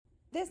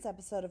This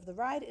episode of The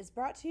Ride is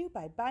brought to you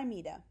by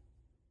Bimeda.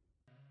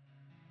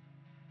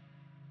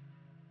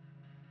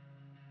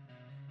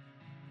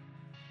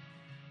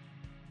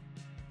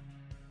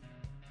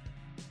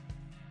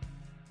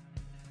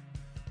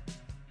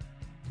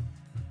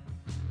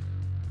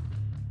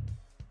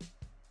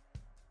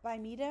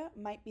 Bimeda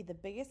might be the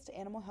biggest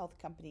animal health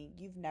company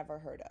you've never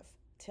heard of,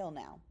 till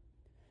now.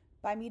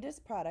 Bimeda's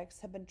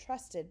products have been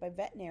trusted by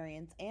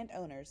veterinarians and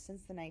owners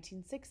since the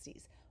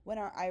 1960s, when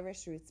our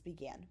Irish roots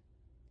began.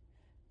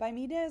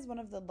 Bimeda is one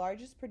of the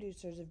largest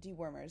producers of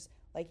dewormers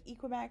like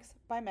Equimax,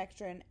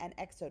 Bimectrin, and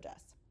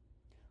Exodus.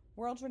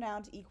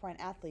 World-renowned equine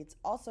athletes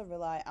also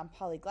rely on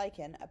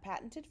polyglycan, a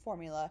patented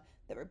formula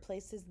that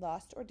replaces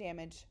lost or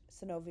damaged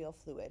synovial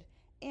fluid,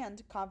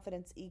 and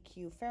Confidence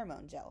EQ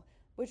pheromone gel,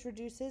 which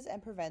reduces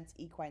and prevents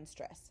equine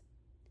stress.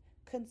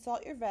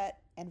 Consult your vet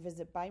and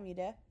visit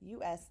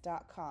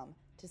bimedaus.com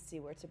to see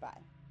where to buy.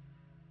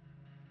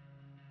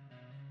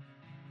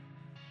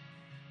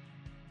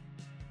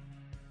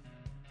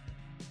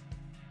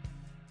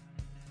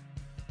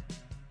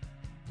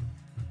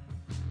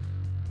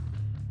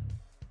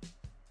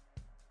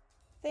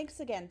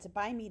 Thanks again to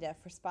Bimeda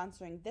for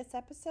sponsoring this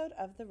episode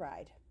of The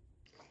Ride.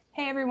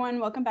 Hey everyone,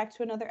 welcome back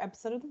to another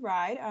episode of The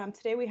Ride.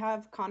 Today we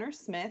have Connor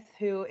Smith,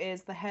 who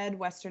is the head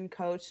Western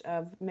coach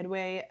of the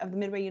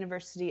Midway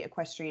University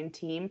equestrian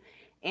team,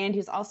 and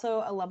he's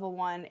also a level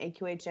 1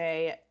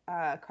 AQHA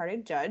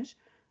carded judge,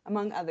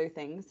 among other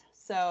things.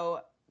 So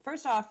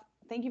first off,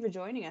 thank you for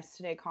joining us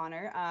today,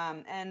 Connor.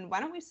 And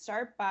why don't we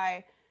start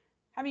by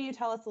having you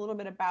tell us a little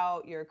bit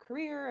about your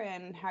career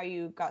and how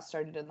you got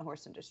started in the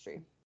horse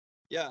industry?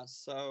 Yeah,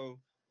 so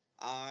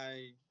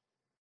I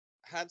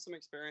had some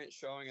experience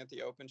showing at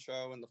the open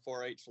show and the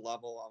 4-H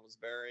level. I was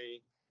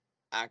very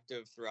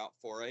active throughout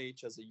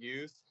 4-H as a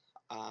youth.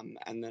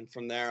 And then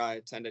from there, I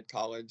attended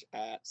college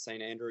at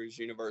St. Andrews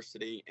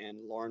University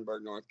in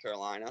Laurinburg, North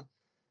Carolina,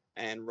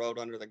 and rode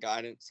under the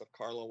guidance of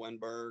Carla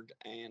Winberg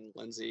and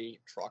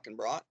Lindsay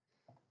Trockenbrot.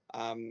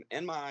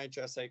 In my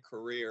IHSA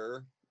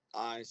career,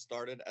 I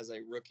started as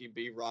a rookie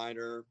B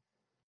rider,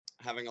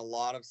 having a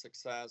lot of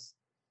success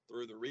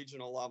through the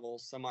regional level,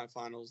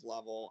 semifinals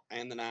level,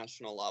 and the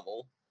national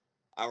level.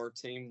 Our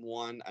team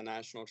won a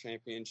national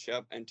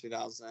championship in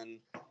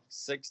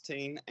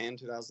 2016 and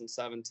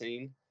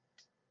 2017.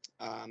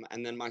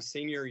 And then my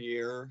senior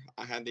year,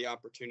 I had the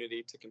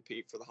opportunity to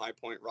compete for the High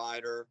Point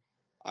Rider.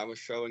 I was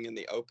showing in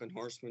the open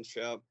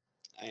horsemanship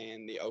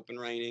and the open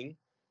reining.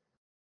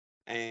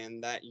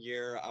 And that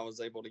year, I was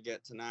able to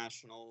get to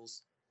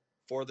nationals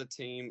for the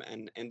team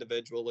and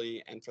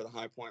individually, and for the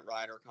High Point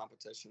Rider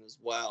competition as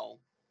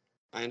well.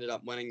 I ended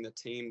up winning the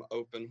team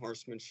open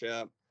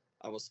horsemanship.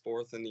 I was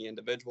fourth in the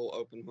individual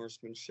open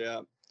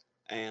horsemanship,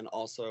 and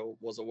also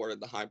was awarded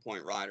the High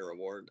Point Rider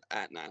Award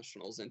at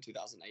Nationals in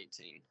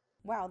 2018.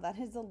 Wow, that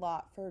is a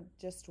lot for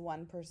just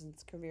one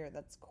person's career.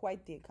 That's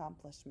quite the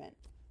accomplishment.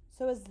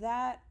 So is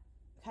that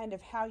kind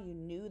of how you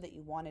knew that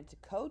you wanted to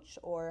coach,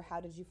 or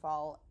how did you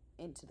fall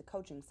into the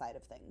coaching side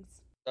of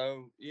things?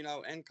 So,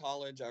 in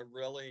college, I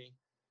really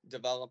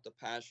developed a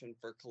passion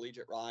for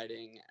collegiate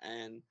riding,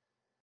 and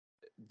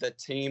the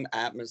team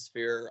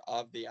atmosphere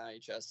of the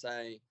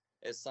IHSA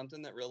is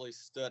something that really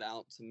stood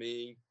out to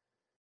me.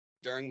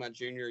 During my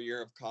junior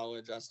year of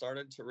college, I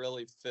started to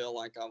really feel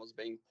like I was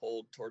being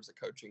pulled towards a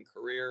coaching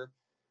career.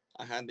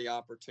 I had the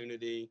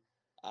opportunity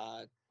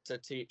to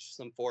teach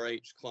some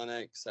 4-H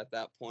clinics. At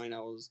that point, I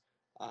was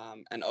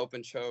an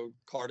open show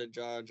carded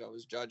judge. I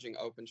was judging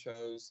open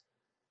shows,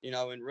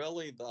 and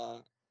really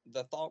the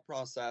thought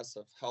process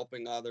of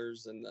helping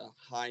others and the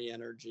high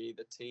energy,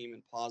 the team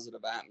and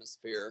positive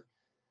atmosphere,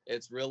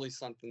 it's really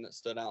something that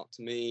stood out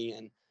to me.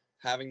 And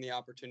having the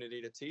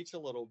opportunity to teach a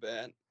little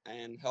bit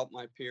and help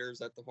my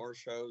peers at the horse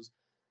shows,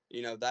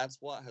 that's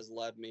what has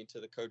led me to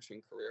the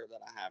coaching career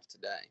that I have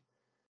today.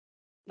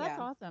 That's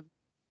awesome.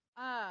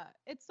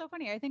 It's so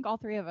funny. I think all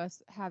three of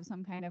us have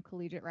some kind of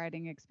collegiate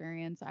riding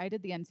experience. I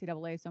did the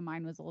NCAA, so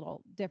mine was a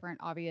little different,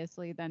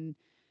 obviously, than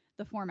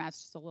the format's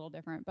just a little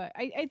different. But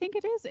I think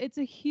it's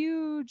a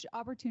huge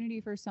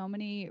opportunity for so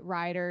many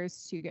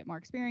riders to get more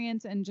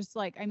experience, and just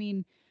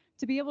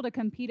to be able to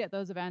compete at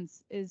those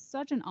events is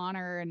such an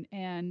honor,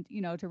 and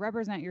to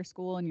represent your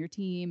school and your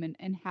team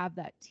and have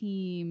that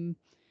team,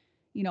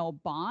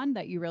 bond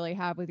that you really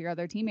have with your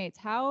other teammates.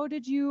 How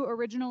did you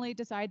originally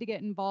decide to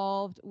get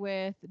involved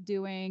with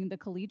doing the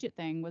collegiate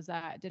thing?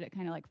 Did it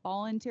kind of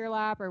fall into your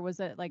lap, or was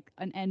it like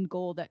an end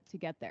goal to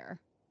get there?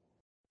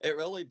 It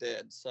really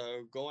did.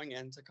 So going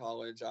into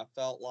college, I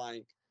felt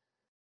like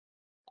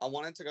I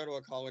wanted to go to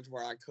a college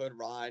where I could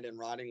ride, and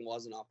riding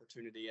was an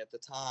opportunity. At the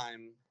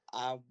time,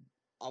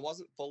 I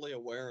wasn't fully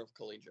aware of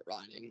collegiate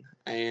riding,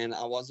 and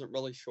I wasn't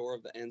really sure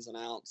of the ins and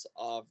outs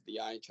of the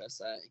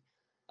IHSA.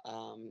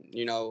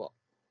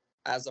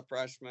 As a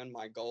freshman,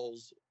 my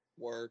goals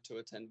were to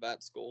attend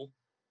vet school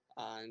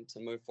and to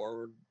move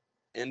forward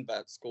in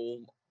vet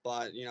school.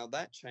 But,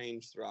 that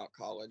changed throughout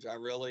college. I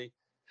really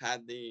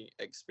had the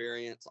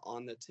experience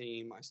on the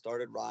team. I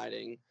started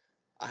riding.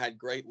 I had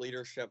great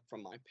leadership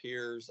from my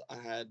peers. I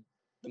had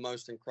the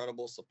most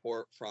incredible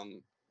support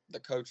from the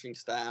coaching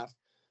staff.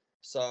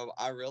 So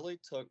I really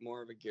took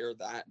more of a gear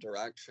that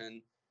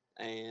direction.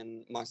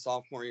 And my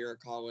sophomore year of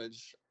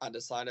college, I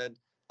decided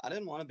I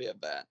didn't want to be a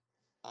vet,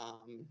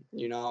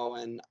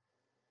 and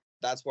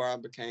that's where I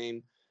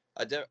became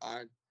I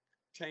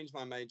changed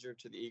my major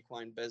to the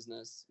equine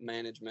business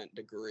management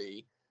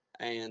degree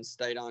and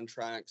stayed on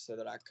track so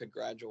that I could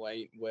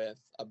graduate with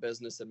a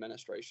business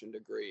administration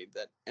degree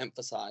that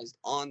emphasized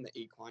on the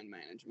equine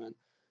management,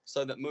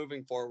 so that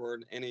moving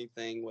forward,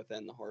 anything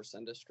within the horse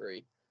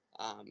industry,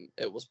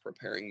 it was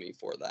preparing me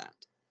for that.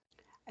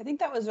 I think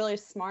that was really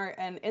smart.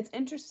 And it's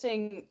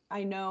interesting.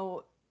 I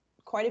know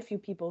quite a few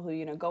people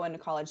who, go into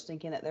college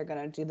thinking that they're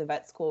going to do the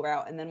vet school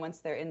route. And then once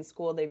they're in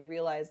school, they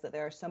realize that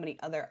there are so many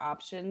other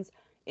options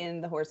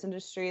in the horse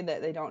industry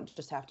that they don't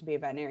just have to be a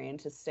veterinarian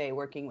to stay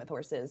working with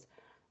horses.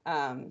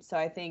 So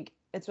I think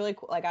it's really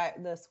cool. Like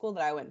the school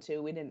that I went to,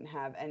 we didn't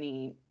have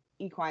any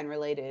equine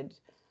related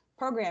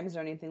programs or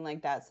anything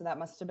like that. So that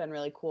must have been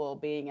really cool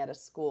being at a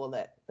school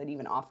that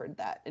even offered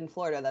that. In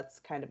Florida, that's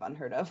kind of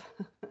unheard of.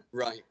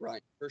 Right,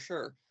 for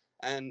sure.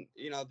 And,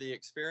 the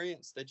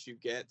experience that you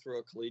get through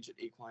a collegiate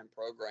equine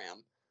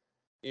program,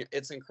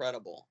 it's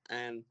incredible.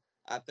 And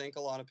I think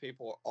a lot of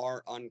people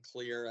are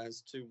unclear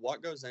as to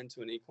what goes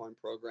into an equine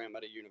program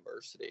at a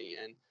university.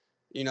 And,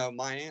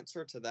 my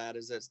answer to that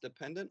is it's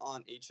dependent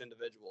on each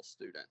individual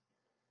student.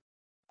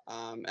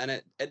 And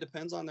it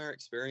depends on their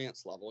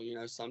experience level.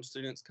 Some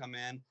students come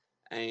in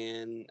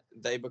and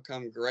they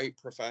become great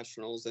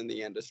professionals in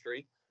the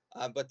industry,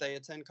 but they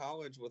attend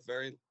college with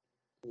very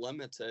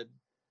limited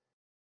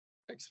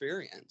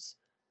experience.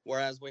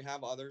 Whereas we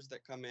have others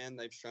that come in,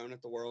 they've shown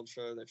at the World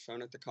Show, they've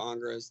shown at the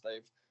Congress,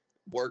 they've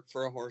worked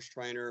for a horse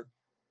trainer,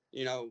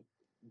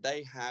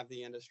 they have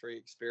the industry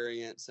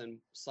experience in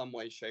some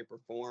way, shape, or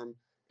form,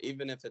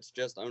 even if it's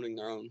just owning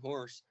their own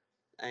horse.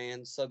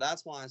 And so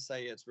that's why I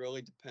say it's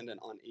really dependent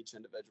on each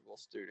individual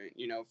student.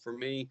 For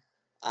me,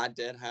 I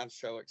did have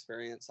show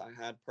experience. I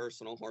had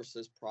personal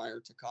horses prior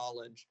to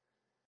college,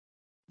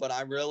 but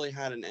I really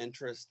had an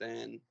interest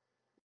in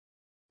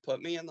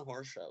put me in the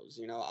horse shows.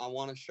 I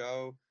want to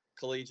show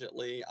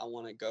collegiately. I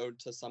want to go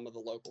to some of the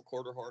local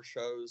quarter horse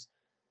shows,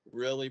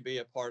 really be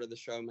a part of the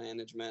show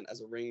management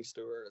as a ring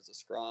steward, as a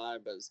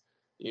scribe, as,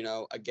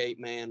 a gate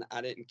man.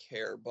 I didn't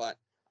care, but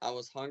I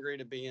was hungry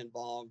to be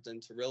involved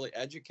and to really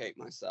educate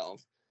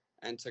myself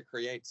and to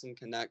create some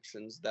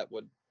connections that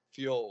would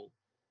fuel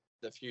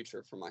the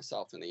future for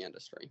myself in the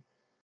industry.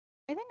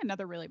 I think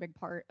another really big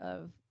part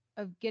of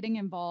getting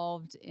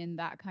involved in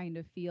that kind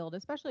of field,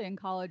 especially in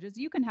college, is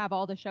you can have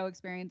all the show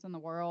experience in the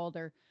world,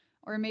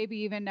 or maybe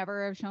even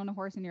never have shown a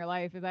horse in your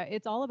life, but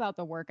it's all about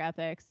the work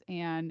ethics.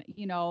 And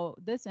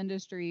this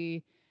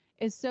industry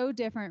is so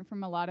different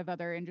from a lot of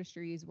other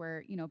industries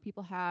where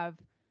people have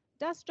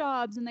desk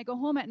jobs and they go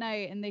home at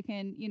night and they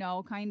can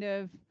kind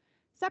of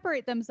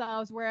separate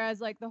themselves,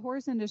 whereas like the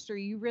horse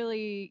industry,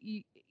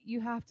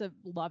 you have to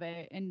love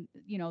it. And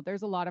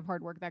there's a lot of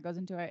hard work that goes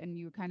into it. And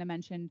you kind of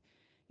mentioned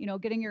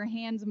getting your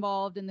hands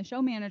involved in the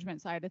show management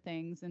side of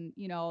things. And,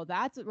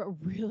 that's a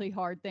really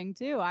hard thing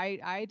too.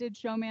 I did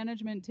show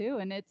management too.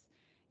 And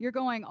you're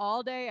going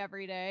all day,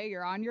 every day,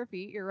 you're on your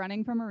feet, you're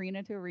running from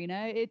arena to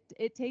arena.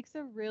 It takes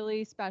a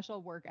really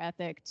special work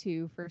ethic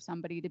too, for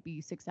somebody to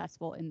be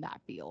successful in that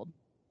field.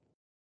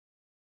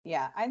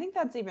 Yeah, I think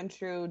that's even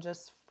true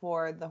just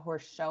for the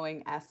horse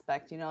showing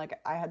aspect. Like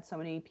I had so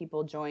many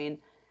people join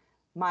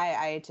my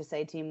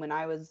IHSA team when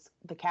I was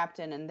the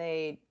captain, and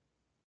they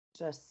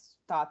just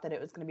thought that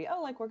it was going to be,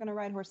 like we're going to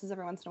ride horses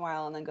every once in a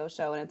while and then go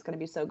show, and it's going to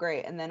be so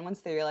great. And then once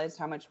they realized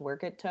how much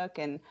work it took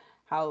and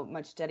how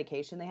much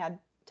dedication they had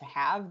to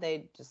have,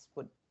 they just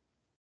would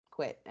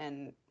quit.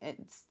 And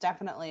it's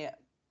definitely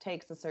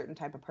takes a certain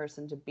type of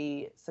person to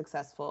be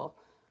successful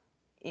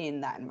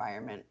in that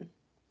environment.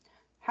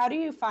 How do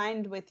you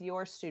find with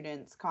your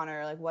students,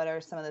 Connor? Like, what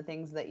are some of the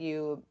things that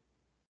you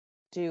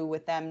do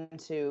with them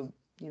to,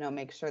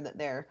 make sure that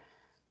they're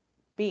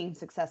being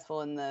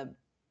successful in the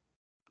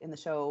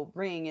show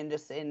ring and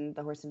just in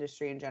the horse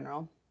industry in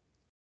general?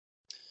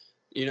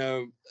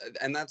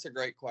 And that's a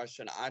great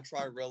question. I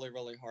try really,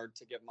 really hard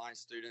to give my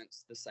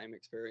students the same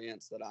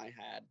experience that I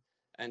had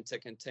and to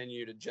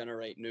continue to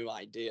generate new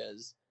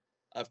ideas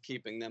of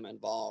keeping them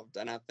involved.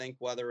 And I think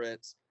whether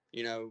it's,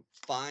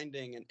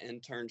 finding an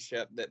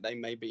internship that they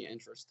may be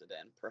interested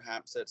in,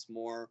 perhaps it's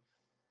more,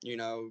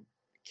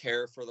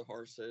 care for the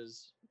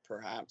horses.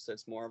 Perhaps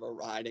it's more of a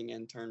riding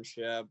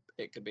internship.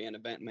 It could be an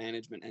event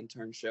management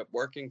internship,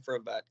 working for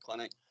a vet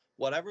clinic,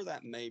 whatever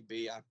that may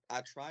be.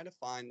 I try to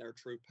find their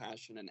true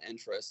passion and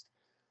interest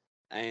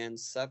and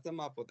set them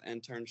up with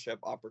internship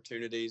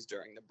opportunities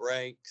during the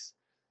breaks,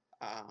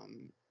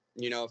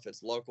 if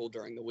it's local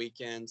during the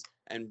weekends,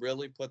 and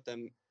really put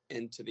them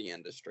into the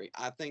industry.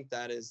 I think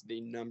that is the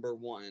number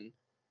one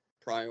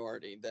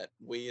priority that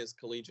we as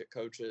collegiate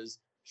coaches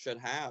should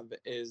have,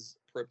 is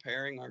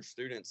preparing our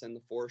students in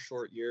the 4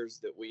 short years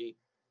that we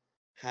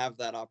have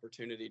that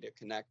opportunity to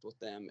connect with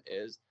them,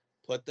 is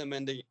put them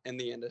in the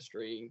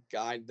industry,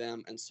 guide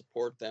them, and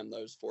support them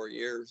those 4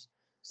 years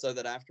so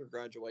that after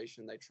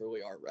graduation they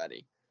truly are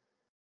ready.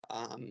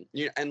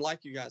 And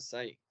like you guys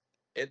say,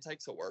 it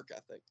takes a work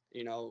ethic.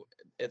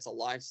 It's a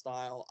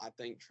lifestyle. I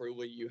think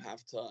truly you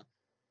have to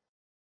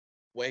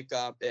wake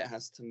up. It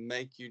has to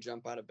make you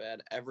jump out of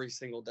bed every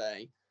single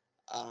day,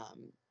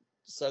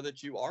 so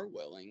that you are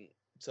willing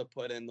to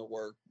put in the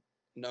work,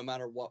 no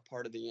matter what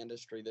part of the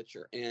industry that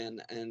you're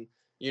in. And,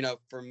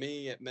 for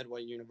me at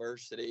Midway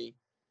University,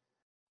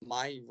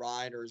 my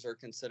riders are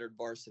considered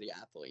varsity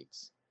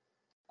athletes.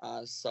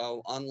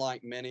 So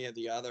unlike many of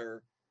the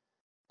other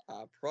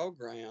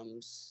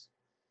programs,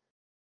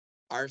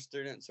 our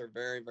students are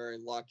very, very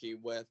lucky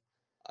with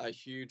a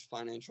huge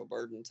financial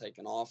burden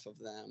taken off of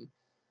them.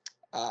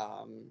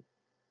 Um,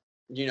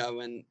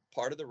 and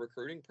part of the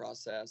recruiting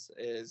process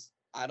is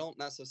I don't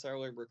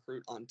necessarily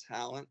recruit on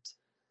talent.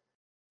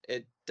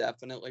 It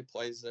definitely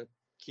plays a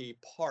key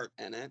part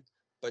in it,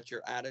 but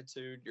your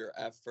attitude, your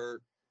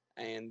effort,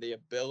 and the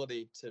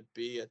ability to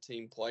be a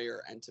team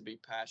player and to be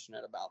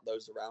passionate about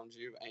those around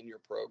you and your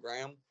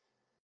program,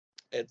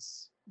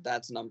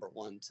 that's number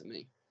one to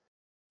me.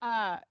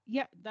 I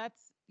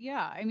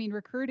mean,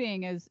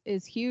 recruiting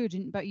is huge,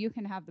 but you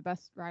can have the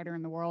best rider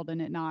in the world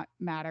and it not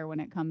matter when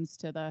it comes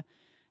to the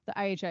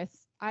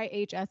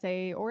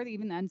IHSA or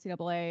even the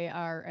NCAA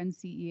or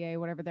NCEA,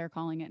 whatever they're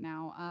calling it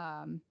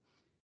now.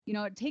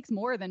 It takes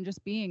more than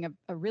just being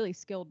a really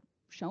skilled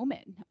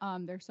showman.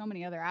 There's so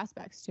many other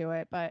aspects to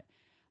it, but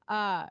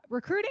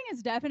recruiting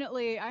is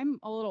definitely, I'm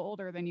a little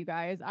older than you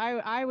guys.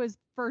 I was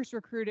first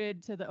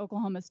recruited to the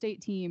Oklahoma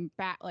State team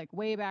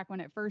way back when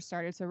it first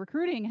started. So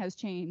recruiting has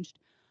changed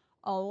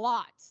a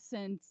lot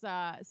since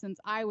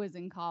I was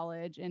in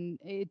college. And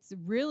it's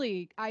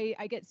really,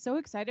 I get so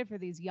excited for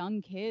these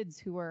young kids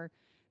who are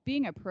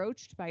being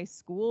approached by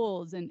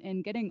schools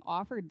and getting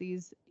offered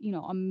these,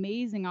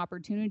 amazing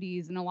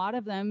opportunities. And a lot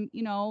of them,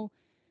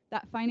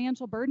 that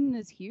financial burden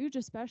is huge,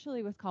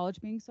 especially with college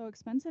being so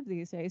expensive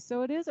these days.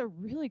 So it is a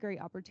really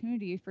great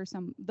opportunity for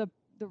the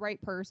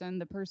right person,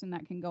 the person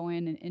that can go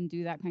in and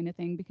do that kind of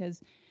thing,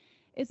 because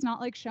it's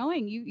not like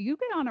showing. You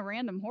get on a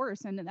random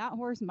horse and that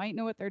horse might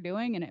know what they're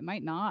doing and it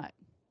might not.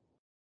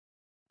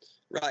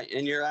 Right.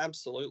 And you're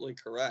absolutely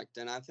correct.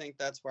 And I think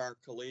that's where our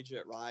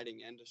collegiate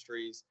riding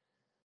industries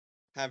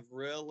have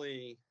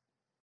really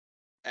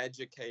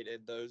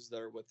educated those that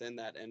are within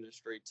that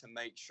industry to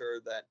make sure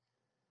that,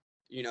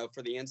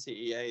 for the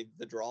NCEA,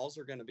 the draws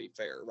are going to be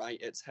fair, right?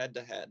 It's head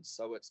to head.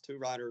 So it's 2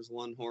 riders,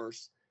 1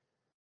 horse.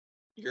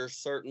 You're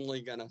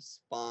certainly going to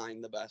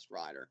find the best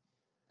rider.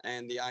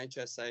 And the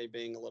IHSA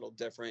being a little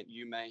different,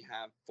 you may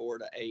have 4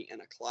 to 8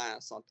 in a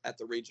class at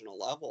the regional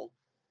level.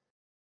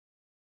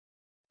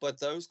 But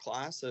those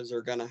classes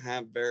are going to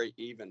have very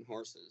even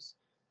horses.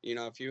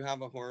 If you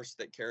have a horse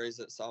that carries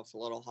itself a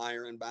little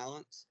higher in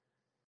balance,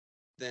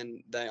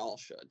 then they all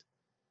should.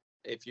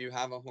 If you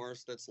have a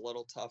horse that's a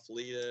little tough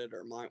leaded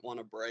or might want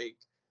to break,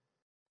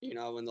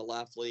 in the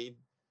left lead,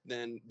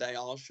 then they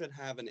all should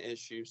have an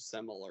issue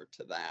similar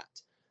to that.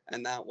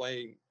 And that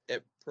way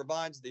it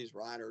provides these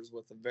riders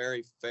with a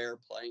very fair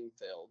playing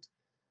field,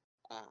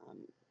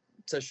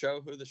 to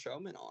show who the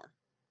showmen are.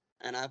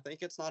 And I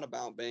think it's not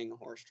about being a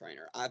horse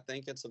trainer. I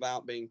think it's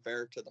about being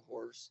fair to the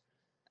horse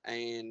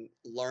and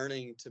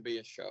learning to be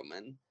a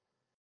showman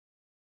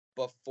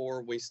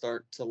before we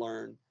start to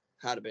learn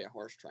how to be a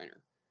horse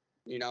trainer.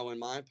 In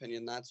my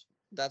opinion, that's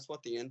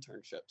what the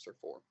internships are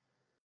for.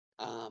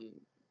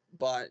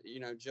 But,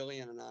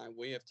 Jillian and I,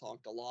 we have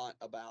talked a lot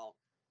about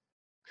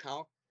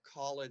how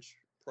college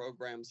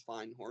programs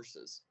find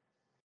horses.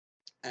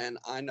 And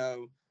I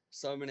know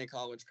so many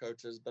college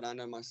coaches, but I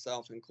know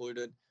myself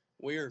included,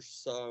 we are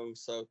so,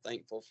 so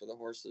thankful for the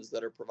horses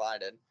that are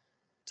provided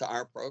to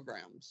our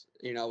programs.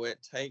 It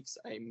takes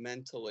a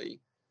mentally,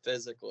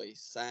 physically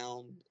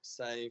sound,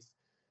 safe,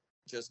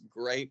 just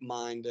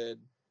great-minded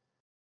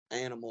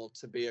animal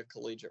to be a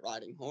collegiate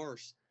riding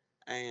horse.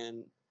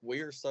 And we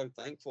are so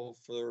thankful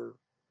for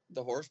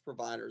the horse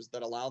providers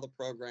that allow the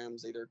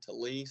programs either to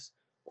lease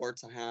or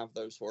to have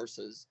those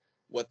horses.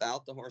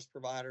 Without the horse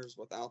providers,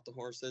 without the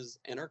horses,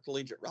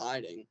 intercollegiate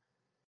riding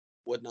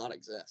would not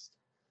exist.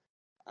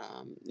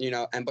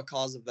 And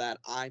because of that,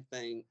 I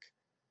think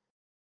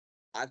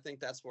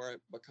that's where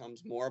it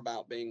becomes more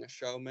about being a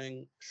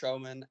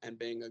showman and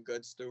being a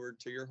good steward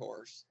to your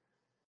horse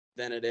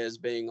than it is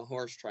being a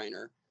horse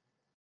trainer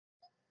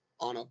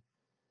on a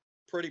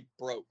pretty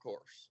broke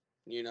horse.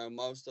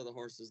 Most of the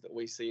horses that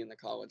we see in the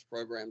college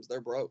programs,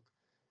 they're broke.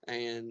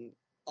 And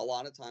a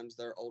lot of times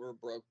they're older,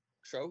 broke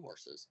show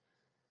horses.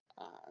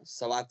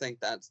 So I think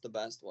that's the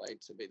best way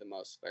to be the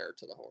most fair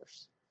to the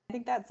horse. I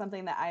think that's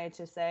something that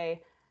IHSA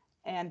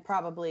and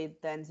probably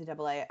the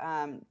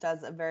NCAA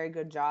does a very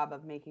good job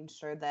of making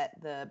sure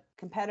that the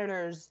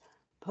competitors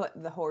put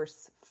the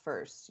horse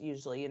first.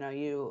 Usually,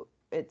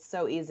 it's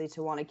so easy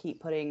to want to keep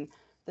putting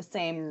the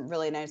same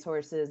really nice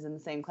horses in the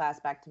same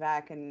class back to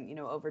back and,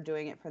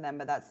 overdoing it for them.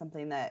 But that's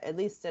something that, at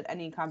least at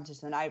any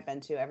competition I've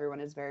been to, everyone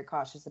is very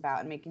cautious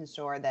about, and making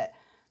sure that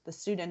the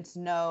students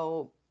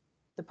know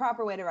the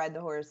proper way to ride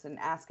the horse and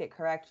ask it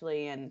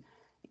correctly. And,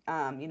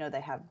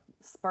 they have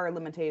spur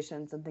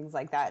limitations and things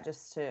like that,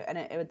 and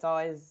it's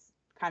always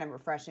kind of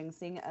refreshing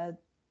seeing a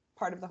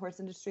part of the horse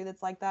industry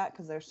that's like that,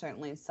 because there's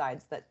certainly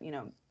sides that,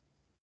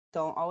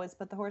 don't always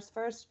put the horse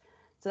first.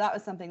 So that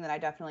was something that I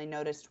definitely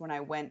noticed when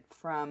I went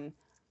from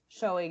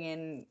showing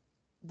in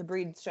the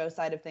breed show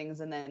side of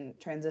things and then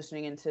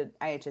transitioning into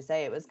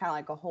IHSA. It was kind of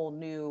like a whole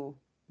new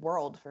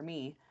world for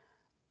me.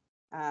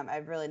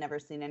 I've really never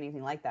seen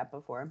anything like that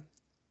before.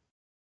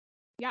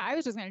 Yeah, I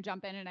was just going to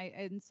jump in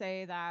and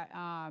say that,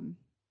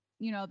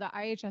 the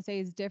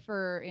IHSAs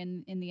differ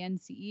in the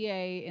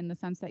NCEA in the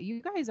sense that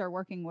you guys are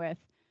working with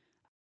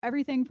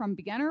everything from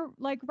beginner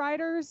like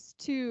riders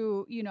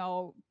to,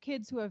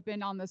 kids who have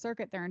been on the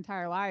circuit their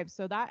entire lives.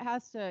 So that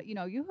has to,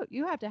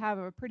 you have to have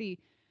a pretty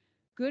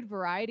good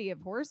variety of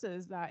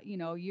horses that,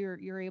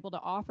 you're able to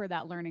offer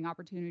that learning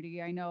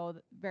opportunity. I know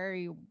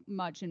very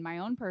much in my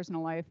own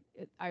personal life,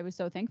 I was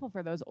so thankful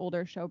for those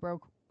older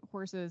showbroke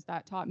horses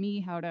that taught me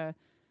how to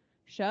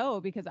show,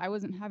 because I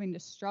wasn't having to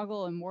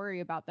struggle and worry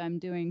about them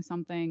doing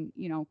something,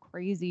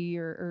 crazy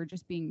or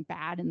just being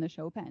bad in the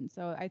show pen.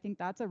 So I think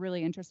that's a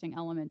really interesting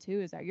element too,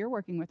 is that you're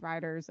working with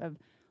riders of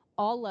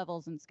all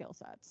levels and skill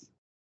sets.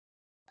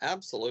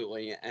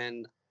 Absolutely.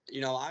 And,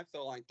 I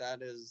feel like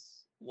that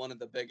is one of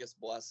the biggest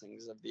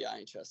blessings of the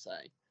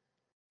IHSA.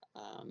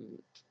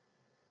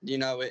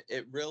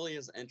 It really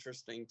is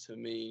interesting to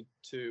me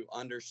to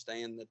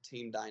understand the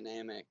team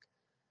dynamic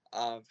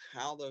of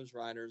how those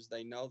riders,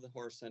 they know the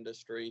horse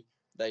industry,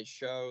 they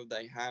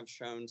have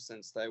shown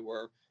since they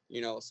were,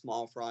 a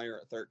small fryer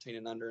at 13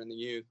 and under in the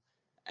youth.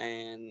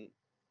 And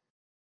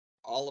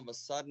all of a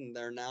sudden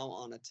they're now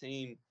on a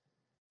team.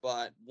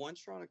 But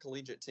once you're on a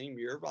collegiate team,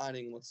 you're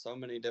riding with so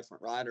many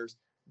different riders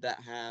that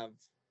have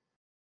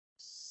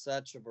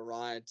such a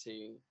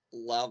variety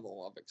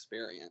level of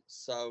experience.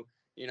 So,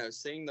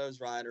 seeing those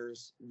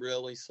riders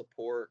really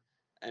support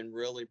and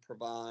really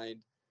provide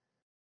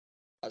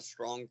a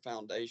strong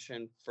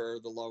foundation for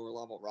the lower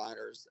level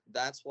riders,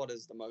 that's what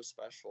is the most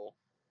special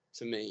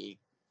to me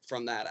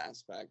from that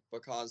aspect,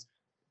 because,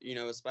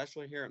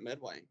 especially here at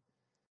Midway,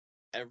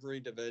 every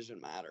division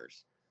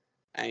matters.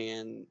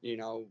 And,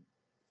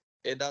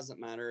 it doesn't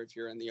matter if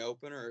you're in the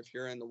open or if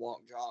you're in the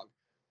walk jog.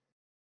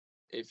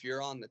 If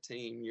you're on the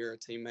team, you're a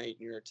teammate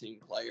and you're a team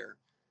player,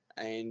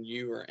 and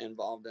you are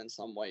involved in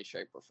some way,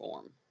 shape, or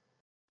form.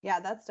 Yeah,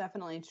 that's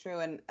definitely true.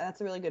 And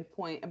that's a really good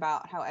point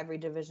about how every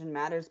division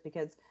matters,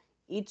 because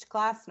each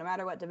class, no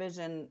matter what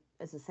division,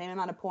 is the same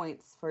amount of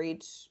points for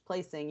each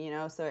placing,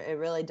 so it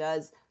really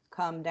does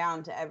come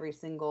down to every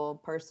single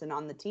person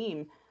on the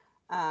team.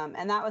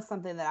 And that was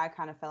something that I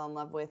kind of fell in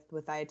love with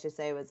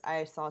IHSA. Was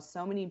I saw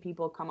so many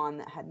people come on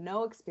that had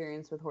no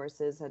experience with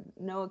horses, had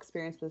no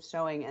experience with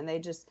showing, and they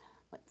just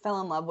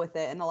fell in love with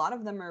it. And a lot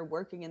of them are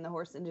working in the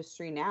horse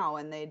industry now,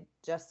 and they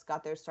just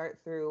got their start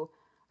through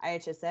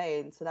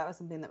IHSA. And so that was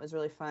something that was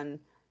really fun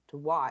to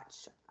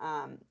watch.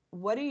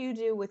 What do you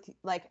do with,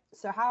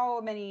 so how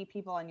many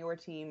people on your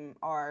team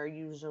are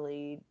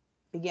usually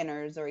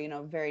beginners or,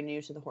 very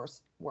new to the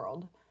horse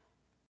world?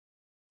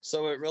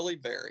 So it really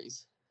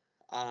varies.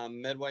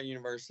 Midway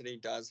University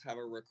does have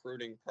a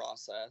recruiting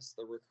process.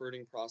 The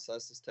recruiting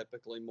process is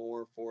typically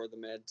more for the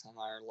mid to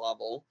higher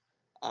level,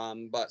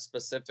 but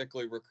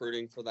specifically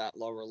recruiting for that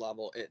lower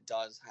level, it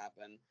does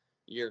happen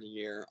year to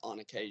year on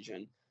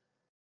occasion.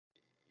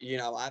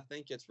 I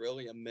think it's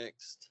really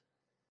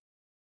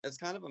it's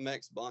kind of a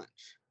mixed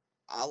bunch.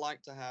 I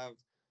like to have,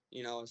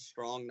 a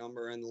strong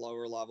number in the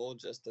lower level,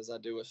 just as I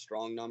do a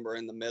strong number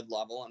in the mid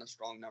level and a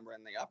strong number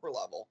in the upper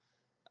level.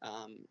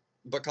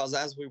 Because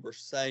as we were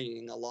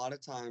saying, a lot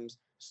of times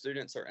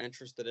students are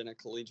interested in a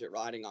collegiate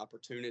riding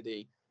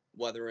opportunity,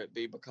 whether it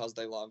be because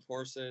they love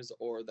horses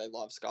or they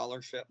love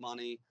scholarship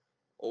money,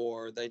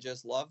 or they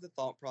just love the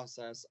thought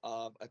process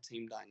of a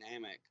team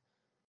dynamic.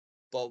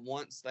 But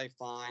once they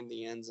find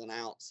the ins and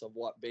outs of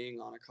what being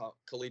on a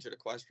collegiate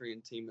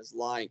equestrian team is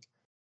like,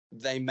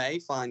 they may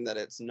find that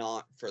it's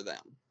not for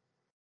them,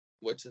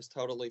 which is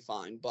totally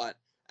fine. But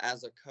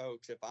as a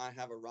coach, if I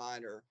have a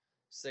rider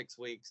 6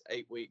 weeks,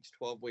 8 weeks,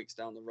 12 weeks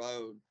down the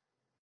road,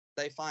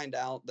 they find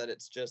out that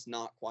it's just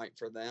not quite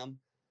for them,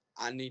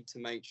 I need to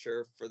make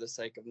sure, for the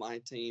sake of my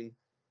team,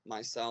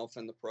 myself,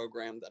 and the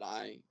program that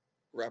I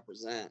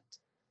represent,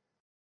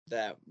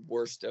 that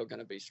we're still going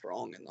to be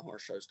strong in the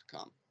horse shows to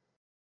come.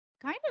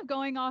 Kind of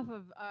going off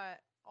of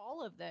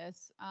all of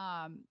this,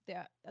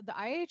 the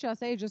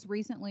IHSA just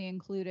recently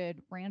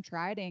included ranch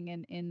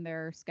riding in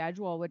their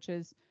schedule, which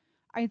is,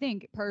 I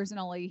think,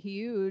 personally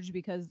huge,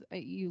 because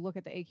you look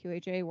at the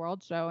AQHA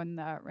World Show and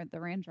the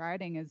ranch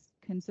riding is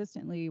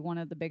consistently one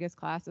of the biggest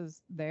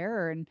classes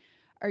there. And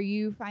are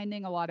you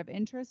finding a lot of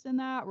interest in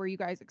that? Were you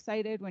guys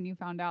excited when you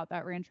found out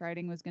that ranch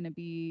riding was going to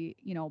be,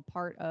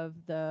 part of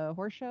the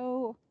horse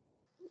show?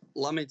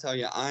 Let me tell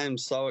you, I am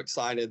so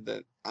excited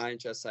that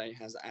IHSA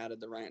has added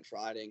the ranch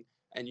riding,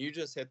 and you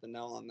just hit the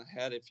nail on the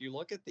head. If you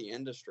look at the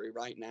industry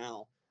right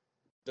now,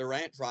 the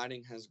ranch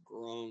riding has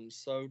grown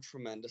so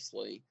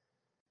tremendously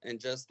in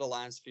just the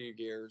last few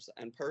years,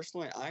 and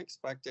personally, I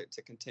expect it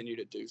to continue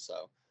to do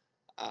so.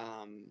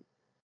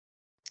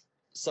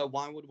 So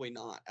why would we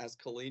not, as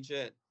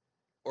collegiate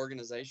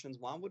organizations,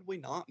 why would we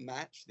not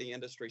match the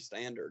industry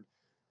standard?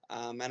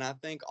 And I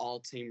think all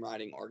team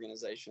riding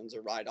organizations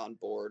are right on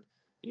board.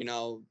 You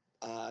know,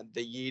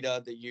 the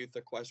YEDA, the Youth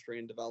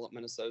Equestrian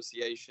Development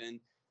Association,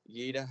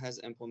 YEDA has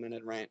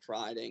implemented ranch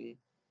riding.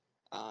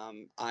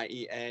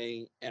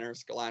 IEA,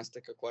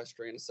 Interscholastic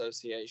Equestrian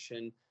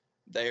Association,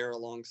 they are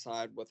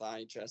alongside with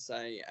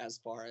IHSA as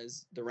far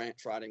as the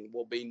ranch riding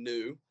will be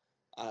new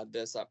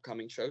this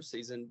upcoming show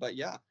season. But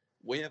yeah,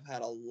 we have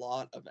had a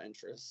lot of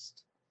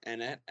interest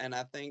in it. And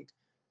I think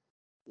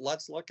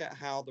let's look at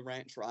how the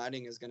ranch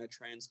riding is going to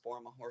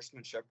transform a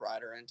horsemanship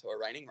rider into a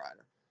reining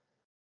rider.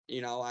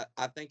 You know,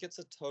 I think it's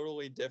a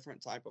totally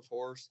different type of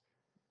horse.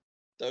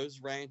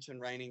 Those ranch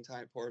and reining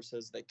type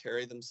horses, they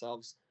carry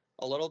themselves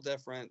a little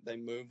different. They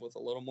move with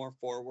a little more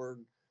forward.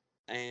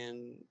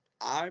 And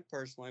I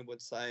personally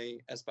would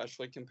say,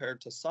 especially compared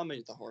to some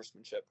of the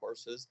horsemanship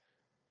horses,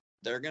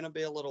 they're going to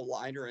be a little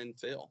lighter in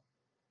feel,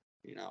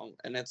 you know,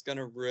 and it's going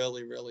to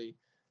really, really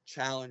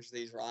challenge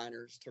these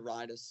riders to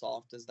ride as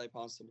soft as they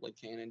possibly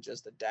can and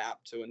just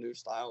adapt to a new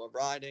style of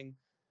riding,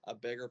 a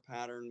bigger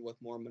pattern with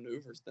more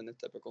maneuvers than the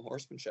typical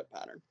horsemanship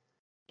pattern.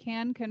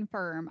 Can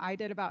confirm. I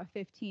did about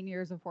 15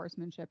 years of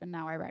horsemanship and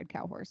now I ride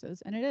cow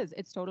horses. And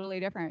it's totally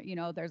different. You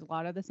know, there's a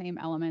lot of the same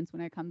elements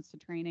when it comes to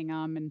training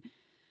them. And,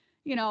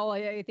 you know,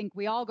 I think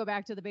we all go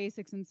back to the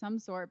basics in some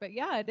sort. But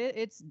yeah,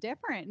 it's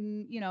different.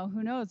 And, you know,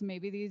 who knows?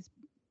 Maybe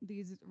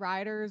these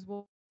riders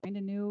will find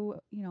a new,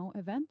 you know,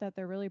 event that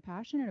they're really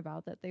passionate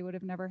about that they would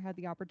have never had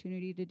the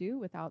opportunity to do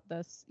without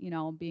this, you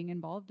know, being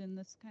involved in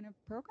this kind of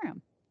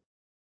program.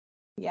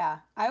 Yeah,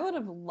 I would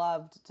have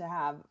loved to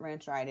have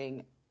ranch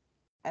riding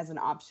as an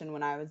option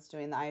when I was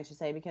doing the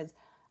IHSA, because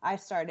I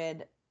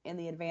started in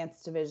the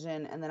advanced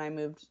division and then I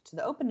moved to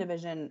the open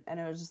division, and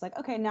it was just like,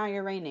 okay, now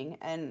you're reining.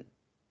 And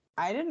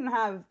I didn't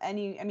have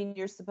any, I mean,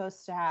 you're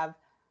supposed to have,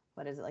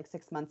 what is it, like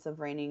 6 months of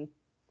reining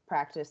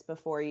practice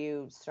before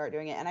you start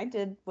doing it. And I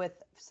did with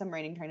some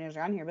reining trainers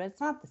around here, but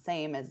it's not the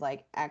same as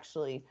like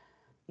actually,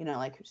 you know,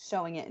 like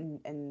showing it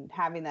and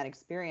having that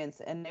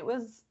experience. And it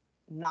was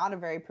not a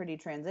very pretty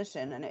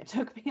transition. And it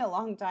took me a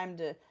long time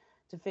to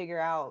figure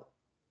out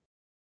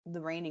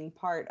the reining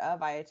part of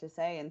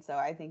IHSA. And so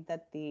I think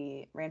that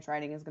the ranch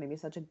riding is going to be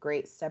such a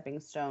great stepping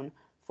stone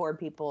for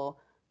people,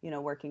 you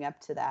know, working up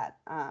to that.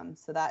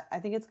 So that, I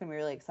think it's going to be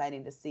really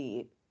exciting to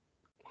see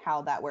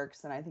how that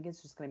works. And I think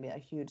it's just going to be a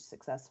huge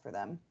success for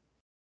them.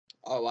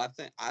 Oh,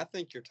 I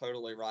think you're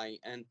totally right.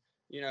 And,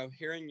 you know,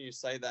 hearing you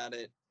say that,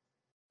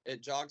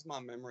 it jogs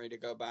my memory to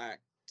go back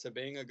to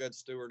being a good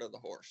steward of the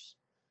horse,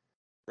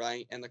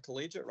 right? And the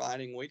collegiate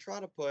riding, we try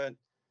to put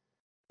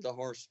the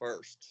horse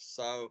first.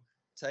 So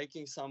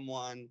taking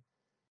someone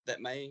that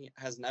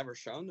has never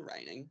shown the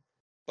reining,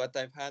 but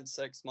they've had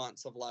 6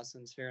 months of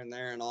lessons here and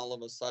there, and all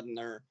of a sudden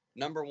they're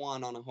number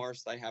one on a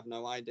horse they have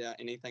no idea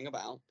anything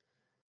about.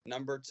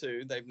 Number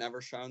two, they've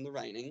never shown the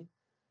reining.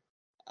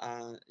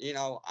 You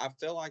know, I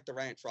feel like the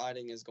ranch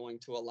riding is going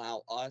to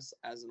allow us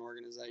as an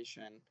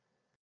organization,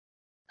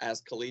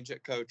 as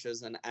collegiate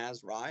coaches and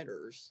as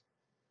riders,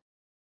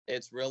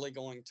 it's really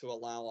going to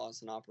allow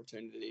us an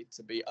opportunity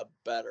to be a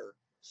better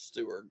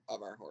steward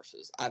of our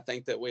horses. I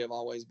think that we have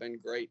always been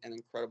great and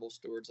incredible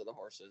stewards of the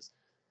horses,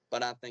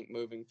 but I think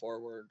moving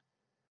forward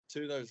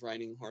to those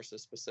reining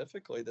horses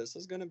specifically, this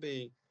is going to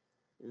be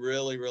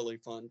really, really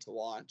fun to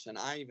watch. And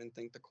I even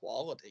think the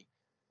quality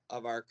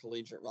of our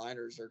collegiate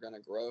riders are going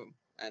to grow,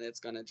 and it's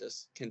going to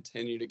just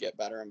continue to get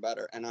better and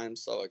better. And I'm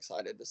so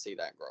excited to see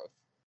that growth.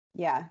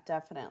 Yeah,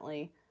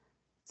 definitely.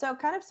 So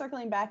kind of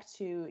circling back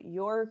to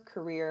your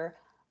career,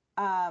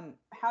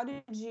 how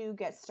did you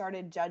get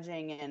started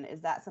judging, and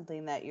is that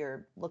something that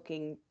you're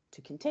looking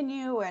to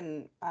continue,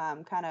 and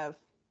kind of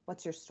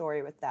what's your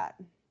story with that?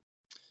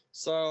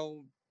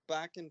 So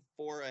back in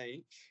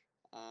 4-H,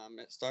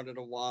 it started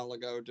a while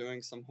ago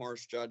doing some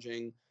horse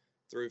judging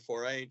through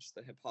 4-H,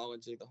 the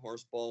hippology, the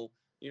horse bowl.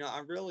 You know, I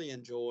really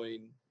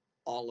enjoyed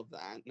all of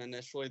that. And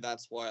initially,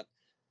 that's what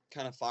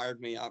kind of fired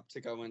me up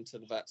to go into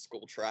the vet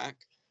school track.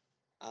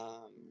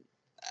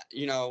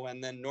 You know,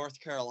 and then North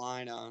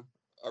Carolina,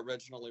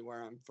 originally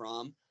where I'm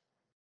from,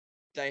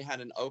 they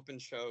had an open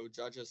show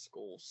judges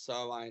school.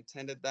 So I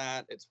attended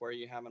that. It's where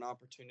you have an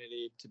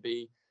opportunity to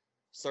be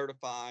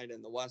certified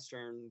in the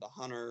Western, the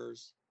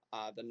hunters,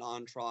 the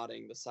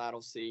non-trotting, the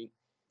saddle seat.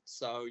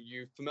 So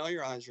you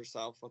familiarize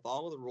yourself with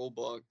all of the rule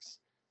books,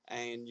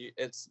 and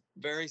it's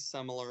very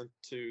similar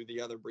to the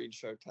other breed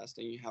show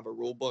testing. You have a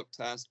rule book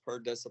test per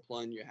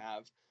discipline. You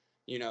have,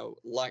 you know,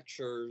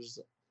 lectures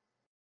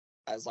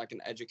as like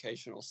an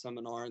educational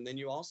seminar, and then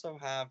you also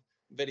have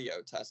video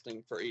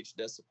testing for each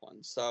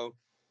discipline. So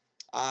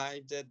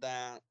I did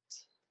that.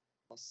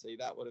 Let's see,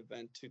 that would have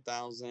been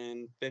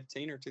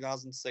 2015 or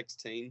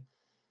 2016.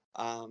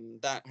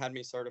 That had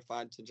me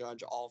certified to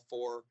judge all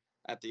four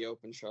at the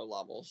open show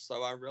level.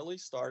 So I really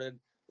started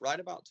right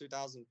about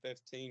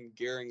 2015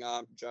 gearing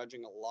up,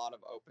 judging a lot of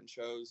open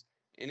shows.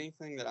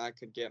 Anything that I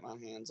could get my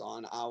hands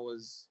on, I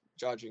was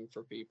judging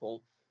for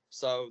people.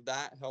 So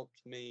that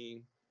helped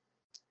me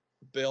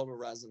build a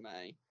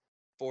resume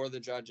for the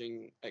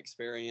judging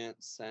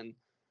experience. And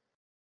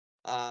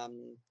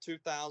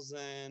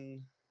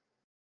 2000,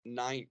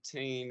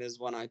 19 is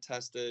when I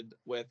tested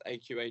with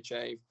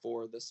AQHA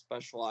for the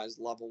specialized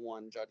level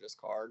 1 judges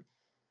card.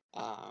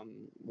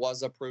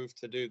 Was approved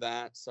to do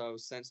that. So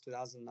since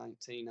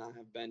 2019, I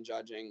have been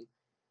judging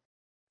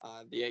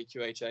the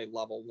AQHA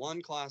level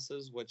 1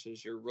 classes, which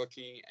is your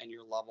rookie and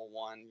your level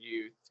 1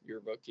 youth,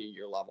 your rookie,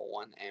 your level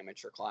 1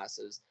 amateur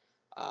classes.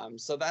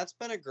 So that's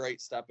been a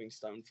great stepping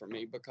stone for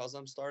me because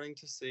I'm starting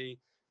to see,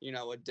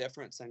 a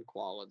difference in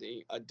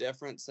quality, a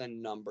difference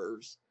in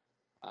numbers.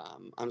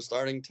 I'm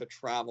starting to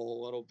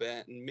travel a little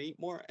bit and meet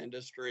more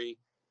industry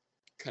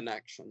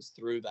connections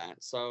through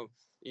that. So,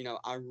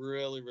 I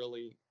really,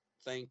 really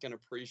think and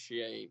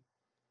appreciate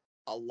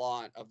a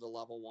lot of the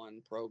level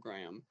 1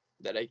 program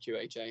that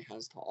AQHA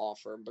has to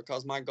offer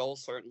because my goal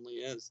certainly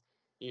is,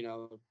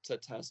 to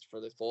test for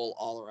the full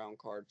all around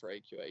card for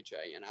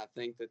AQHA. And I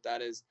think that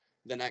that is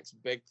the next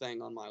big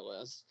thing on my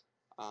list,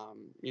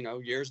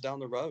 years down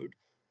the road.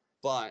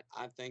 But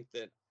I think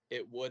that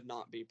it would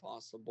not be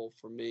possible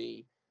for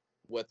me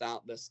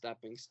without the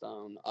stepping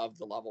stone of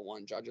the level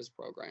 1 judges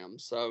program.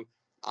 So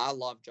I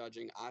love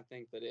judging. I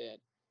think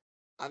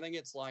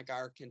it's like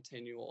our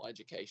continual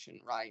education,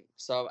 right?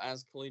 So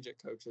as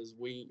collegiate coaches,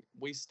 we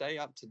stay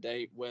up to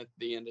date with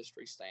the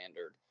industry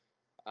standard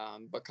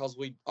because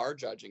we are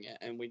judging it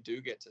and we do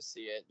get to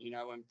see it,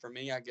 and for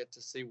me, I get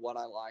to see what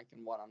I like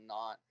and what I'm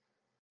not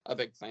a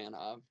big fan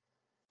of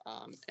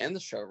in the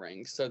show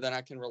ring. So then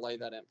I can relay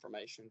that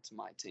information to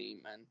my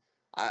team. And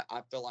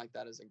I feel like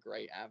that is a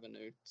great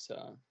avenue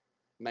to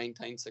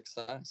maintain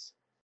success.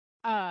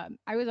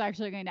 I was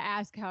actually going to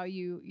ask how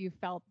you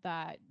felt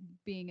that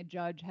being a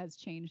judge has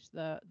changed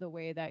the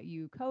way that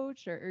you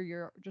coach or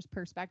your just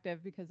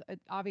perspective, because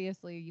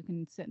obviously you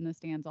can sit in the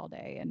stands all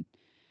day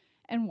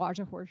and watch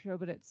a horse show,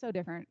 but it's so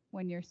different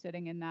when you're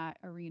sitting in that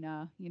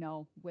arena,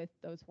 with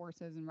those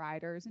horses and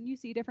riders, and you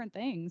see different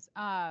things.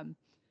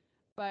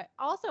 But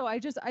also, I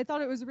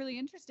thought it was really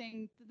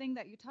interesting, the thing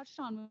that you touched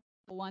on,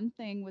 one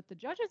thing with the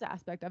judges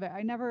aspect of it.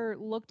 I never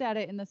looked at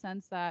it in the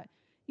sense that,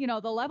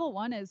 the level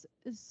 1 is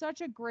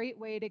such a great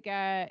way to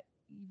get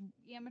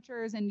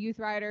amateurs and youth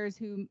riders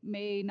who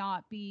may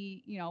not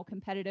be,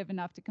 competitive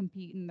enough to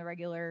compete in the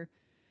regular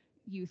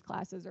youth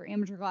classes or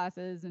amateur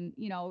classes, and,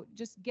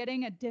 just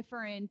getting a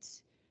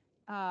different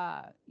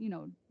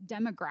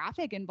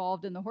demographic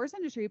involved in the horse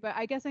industry. But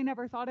I guess I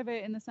never thought of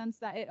it in the sense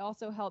that it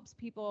also helps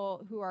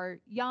people who are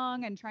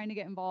young and trying to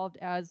get involved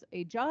as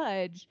a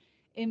judge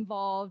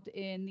involved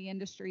in the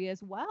industry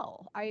as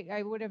well.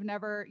 I would have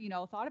never,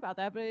 thought about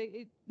that, but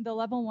the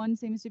level 1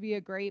 seems to be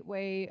a great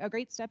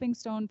stepping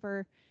stone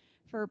for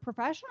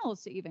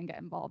professionals to even get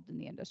involved in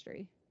the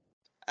industry.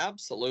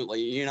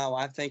 Absolutely.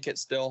 I think it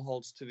still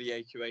holds to the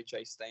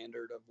AQHA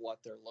standard of what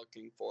they're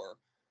looking for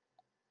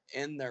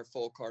in their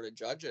full carded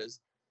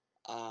judges.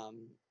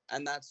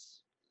 And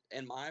that's,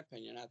 in my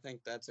opinion, I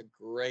think that's a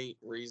great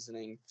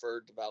reasoning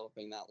for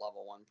developing that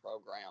level 1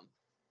 program.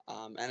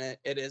 And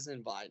it is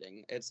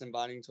inviting. It's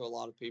inviting to a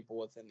lot of people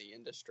within the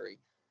industry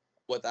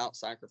without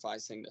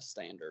sacrificing the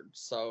standard.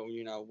 So,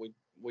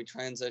 we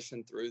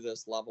transition through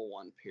this level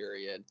 1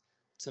 period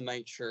to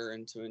make sure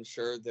and to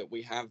ensure that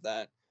we have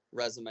that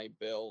resume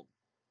built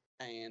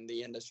and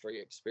the industry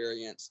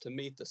experience to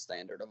meet the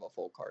standard of a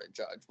full carded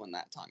judge when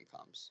that time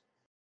comes.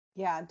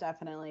 Yeah,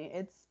 definitely.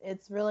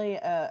 It's really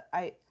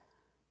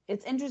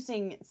it's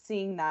interesting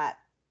seeing that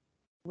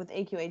with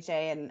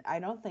AQHA, and I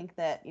don't think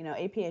that,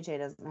 APHA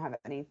doesn't have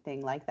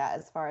anything like that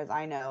as far as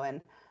I know.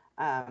 And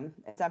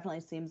it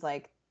definitely seems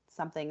like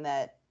something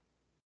that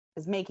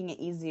is making it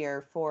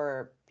easier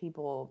for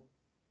people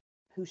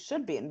who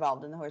should be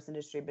involved in the horse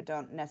industry but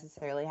don't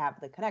necessarily have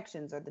the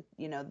connections or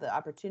the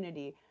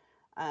opportunity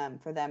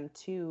for them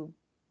to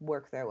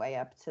work their way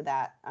up to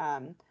that.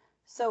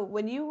 So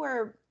when you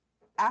were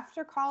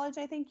after college,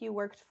 I think you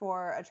worked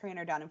for a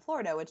trainer down in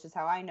Florida, which is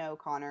how I know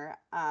Connor.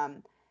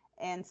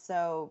 And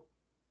so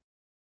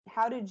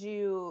how did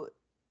you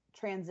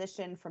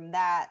transition from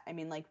that? I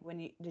mean, like,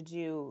 did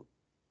you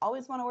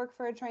always want to work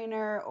for a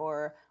trainer,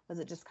 or was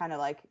it just kind of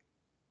like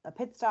a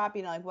pit stop?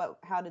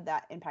 How did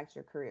that impact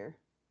your career?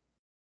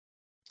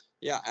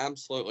 Yeah,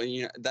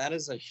 absolutely. That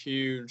is a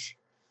huge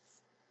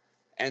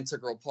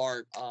integral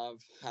part of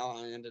how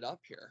I ended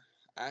up here.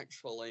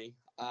 Actually,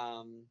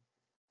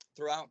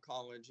 throughout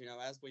college,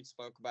 as we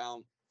spoke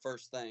about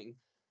first thing,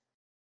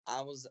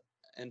 I was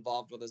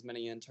involved with as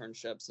many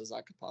internships as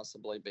I could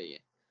possibly be.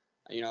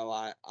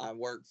 I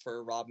worked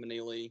for Rob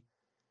Manili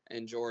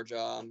in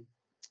Georgia.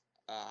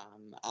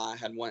 I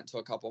had went to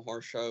a couple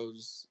horse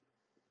shows,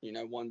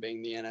 one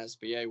being the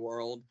NSBA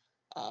World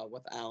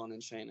with Alan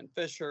and Shannon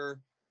Fisher.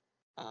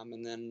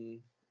 And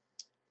then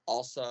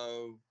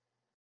also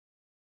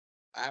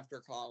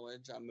after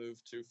college, I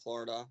moved to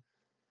Florida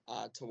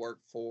to work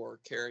for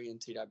Carrie and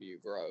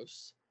TW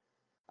Gross.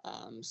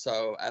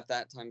 So at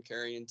that time,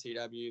 Carrie and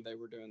TW, they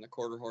were doing the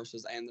quarter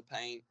horses and the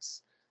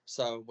paints.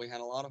 So we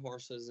had a lot of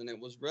horses, and it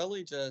was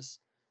really just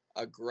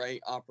a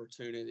great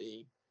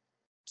opportunity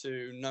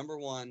to, number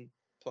one,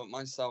 put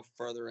myself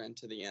further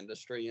into the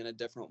industry in a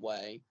different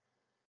way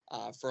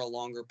for a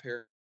longer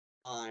period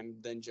of time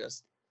than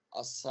just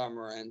a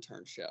summer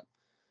internship.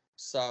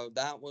 So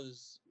that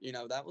was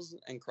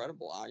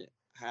incredible. I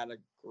had a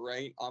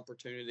great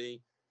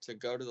opportunity to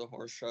go to the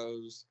horse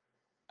shows,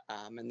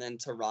 and then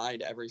to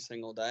ride every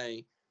single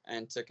day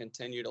and to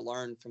continue to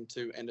learn from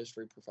two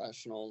industry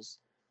professionals,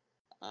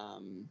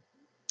 um,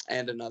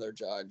 and another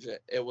judge.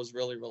 It was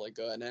really, really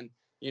good. And,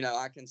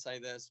 I can say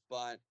this,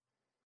 but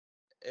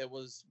it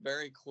was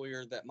very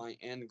clear that my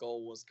end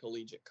goal was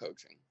collegiate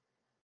coaching.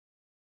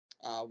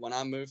 When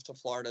I moved to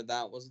Florida,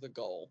 that was the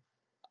goal.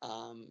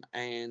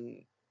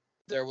 And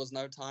there was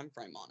no time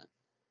frame on it.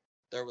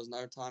 There was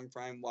no time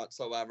frame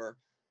whatsoever.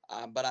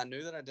 But I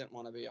knew that I didn't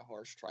want to be a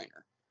horse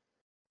trainer.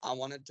 I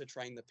wanted to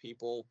train the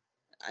people,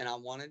 and I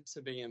wanted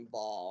to be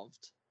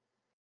involved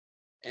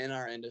in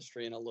our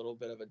industry in a little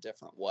bit of a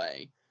different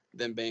way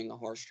than being a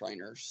horse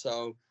trainer.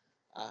 So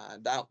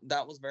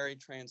that was very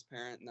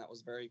transparent, and that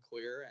was very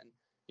clear. And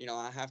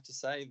I have to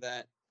say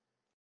that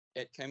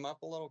it came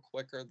up a little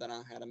quicker than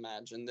I had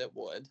imagined it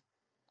would.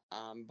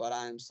 But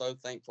I am so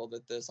thankful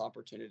that this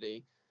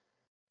opportunity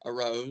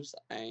arose,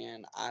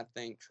 and I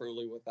think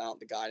truly without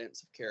the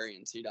guidance of Carrie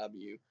and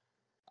TW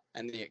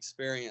and the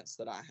experience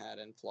that I had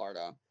in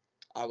Florida,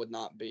 I would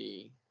not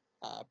be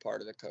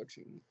part of the coach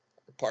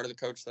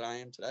that I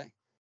am today.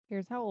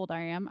 Here's how old I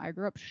am. I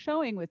grew up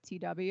showing with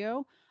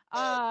TW.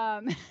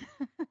 Um,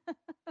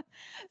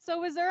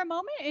 so was there a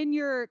moment in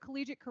your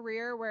collegiate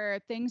career where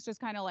things just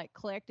kind of like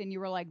clicked and you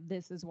were like,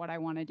 this is what I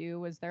want to do?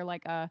 Was there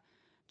like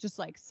just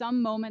like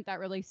some moment that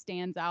really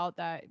stands out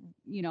that,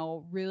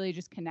 really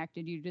just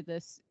connected you to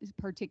this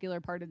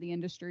particular part of the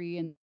industry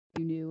and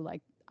you knew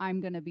like, I'm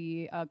going to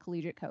be a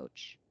collegiate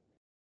coach?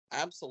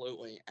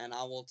 Absolutely. And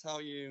I will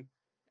tell you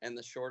in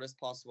the shortest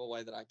possible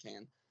way that I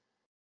can.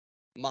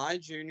 My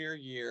junior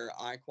year,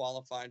 I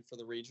qualified for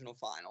the regional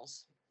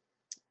finals,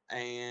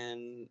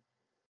 and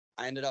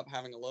I ended up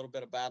having a little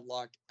bit of bad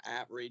luck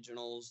at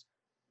regionals,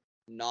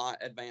 not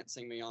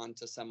advancing me on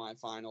to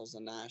semifinals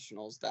and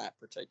nationals that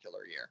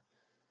particular year.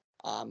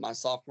 My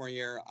sophomore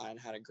year, I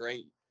had a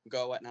great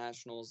go at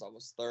nationals. I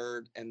was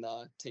third in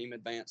the team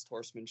advanced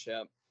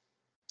horsemanship,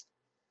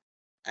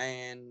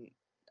 and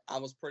I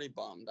was pretty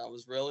bummed. I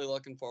was really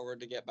looking forward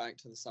to get back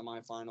to the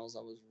semifinals.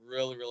 I was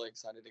really, really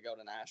excited to go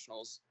to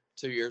nationals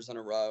 2 years in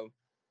a row.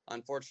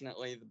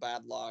 Unfortunately, the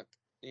bad luck,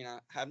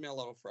 had me a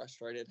little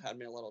frustrated, had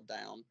me a little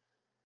down.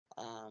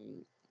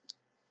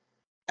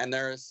 And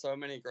there are so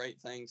many great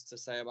things to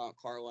say about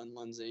Carla and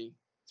Lindsay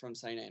from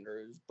St.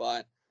 Andrews,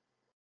 but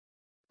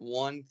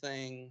one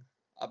thing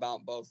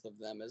about both of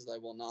them is they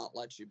will not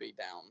let you be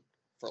down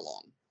for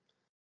long.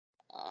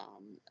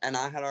 And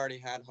I had already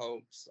had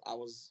hopes. I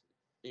was,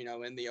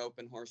 in the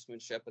open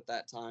horsemanship at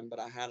that time, but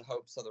I had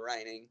hopes of the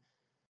reining.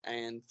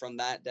 And from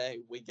that day,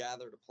 we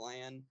gathered a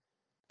plan,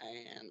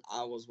 and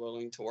I was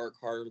willing to work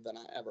harder than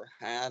I ever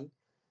had.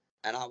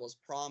 And I was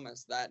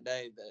promised that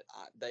day that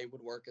they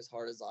would work as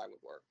hard as I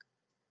would work.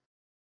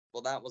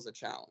 Well, that was a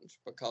challenge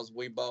because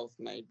we both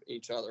made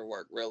each other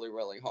work really,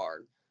 really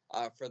hard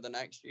for the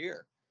next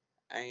year.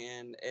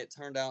 And it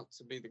turned out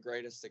to be the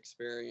greatest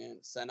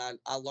experience. And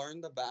I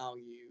learned the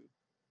value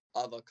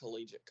of a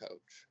collegiate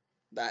coach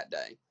that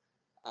day.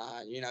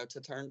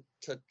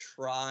 To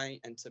try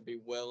and to be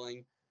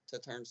willing to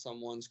turn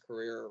someone's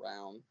career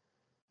around,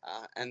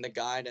 and the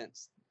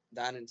guidance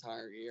that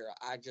entire year,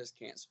 I just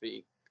can't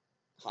speak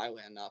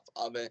highly enough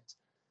of it.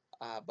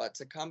 But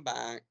to come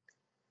back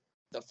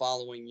the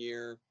following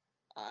year,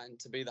 and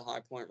to be the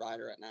high point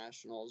rider at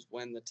nationals,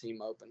 win the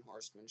team open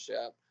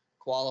horsemanship,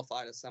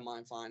 qualify to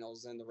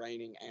semifinals in the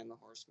reining and the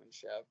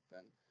horsemanship,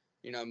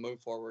 and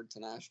move forward to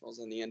nationals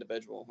in the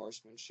individual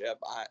horsemanship.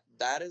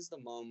 That is the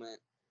moment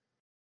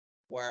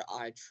where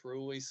I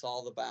truly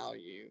saw the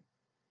value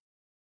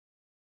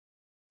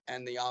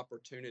and the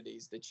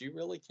opportunities that you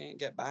really can't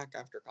get back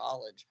after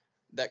college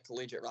that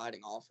collegiate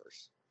riding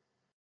offers.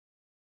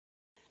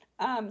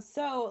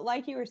 So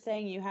like you were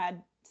saying, you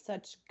had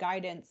such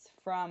guidance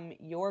from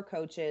your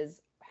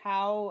coaches.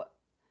 How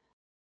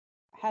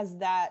has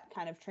that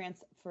kind of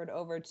transferred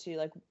over to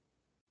like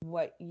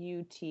what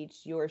you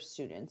teach your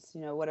students?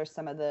 What are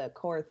some of the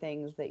core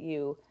things that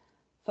you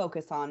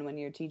focus on when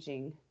you're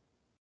teaching?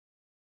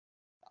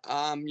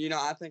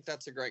 I think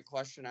that's a great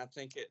question. I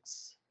think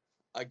it's,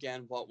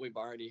 again, what we've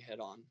already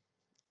hit on.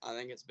 I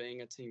think it's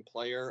being a team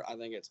player. I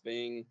think it's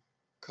being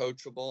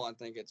coachable.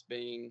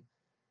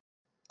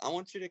 I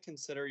want you to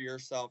consider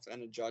yourself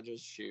in a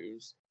judge's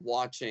shoes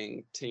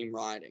watching team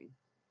riding,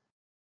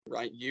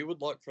 right? You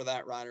would look for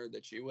that rider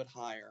that you would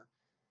hire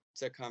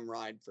to come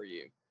ride for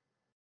you.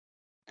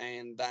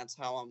 And that's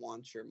how I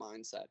want your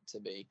mindset to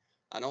be.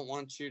 I don't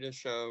want you to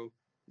show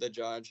the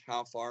judge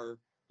how far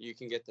you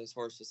can get this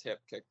horse's hip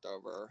kicked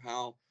over or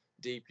how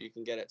deep you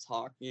can get its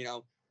hock.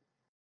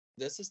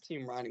 This is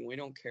team riding. We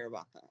don't care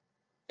about that.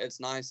 It's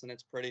nice and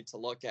it's pretty to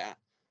look at,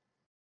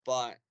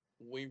 but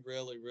we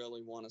really,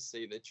 really want to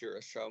see that you're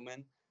a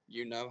showman.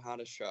 You know how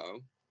to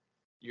show.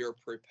 You're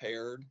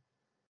prepared.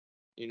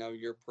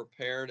 You're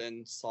prepared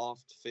in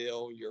soft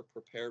feel. You're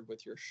prepared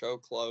with your show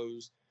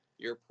clothes.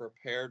 You're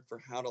prepared for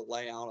how to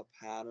lay out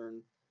a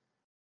pattern.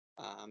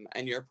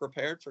 And you're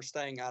prepared for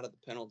staying out of the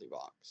penalty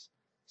box.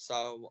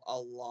 So a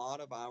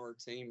lot of our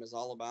team is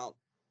all about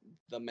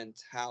the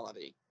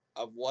mentality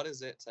of what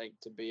does it take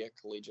to be a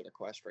collegiate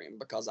equestrian,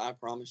 because I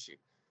promise you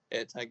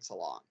it takes a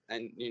lot.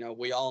 And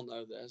we all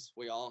know this,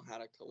 we all had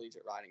a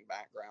collegiate riding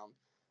background,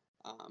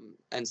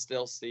 and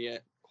still see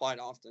it quite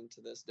often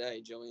to this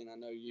day. Jillian, I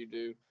know you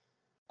do.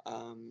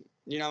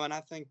 And I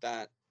think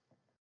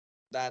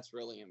that's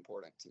really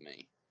important to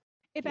me.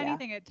 If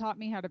anything, it taught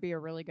me how to be a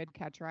really good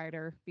catch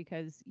rider,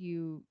 because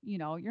you're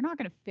not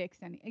going to fix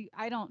any.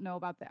 I don't know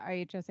about the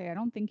IHSA. I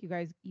don't think you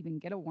guys even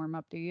get a warm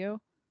up, do you?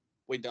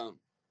 We don't.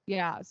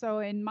 Yeah. So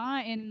in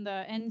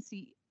the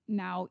NC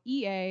now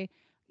EA,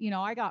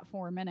 I got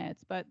 4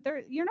 minutes, but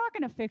you're not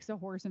going to fix a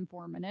horse in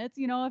 4 minutes.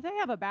 If they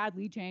have a bad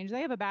lead change,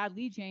 they have a bad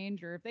lead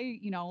change, or if they,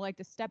 like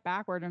to step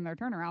backward in their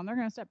turnaround, they're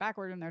going to step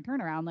backward in their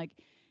turnaround. Like,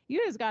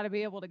 you just got to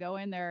be able to go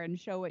in there and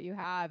show what you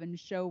have and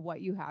show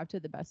what you have to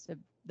the best of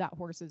that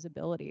horse's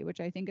ability, which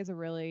I think is a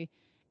really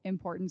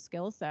important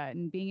skill set.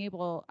 And being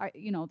able,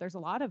 there's a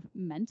lot of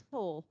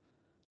mental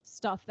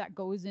stuff that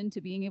goes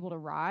into being able to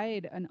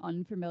ride an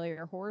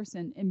unfamiliar horse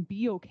and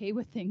be okay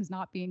with things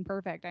not being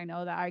perfect. I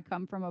know that I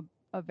come from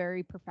a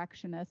very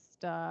perfectionist,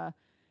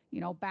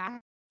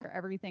 back where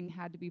everything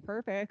had to be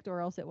perfect or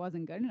else it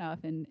wasn't good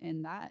enough.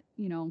 And that,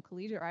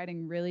 collegiate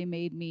riding really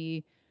made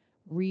me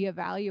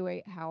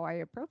reevaluate how I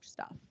approach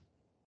stuff.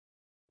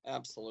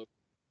 Absolutely.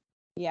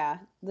 Yeah,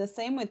 the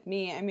same with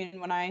me. I mean,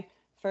 when I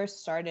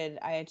first started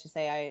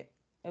IHSA,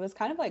 it was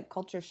kind of like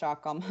culture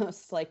shock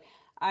almost. Like,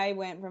 I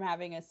went from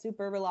having a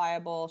super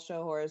reliable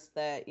show horse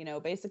that,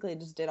 basically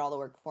just did all the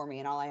work for me,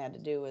 and all I had to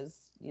do was,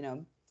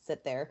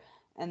 sit there,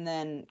 and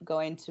then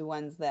going to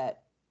ones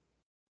that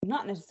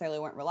not necessarily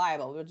weren't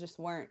reliable, but just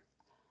weren't.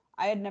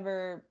 I had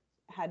never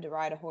had to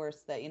ride a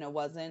horse that,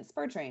 wasn't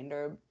spur trained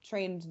or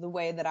trained the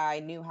way that I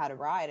knew how to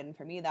ride. And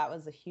for me, that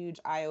was a huge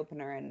eye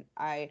opener. And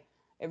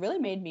it really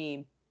made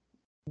me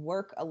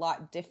work a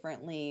lot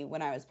differently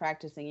when I was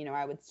practicing.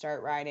 I would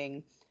start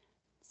riding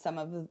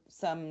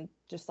some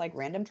just like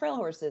random trail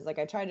horses. Like,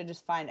 I tried to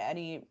just find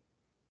any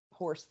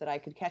horse that I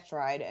could catch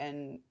ride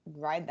and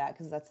ride that,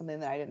 because that's something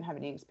that I didn't have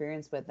any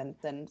experience with. And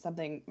then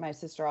something my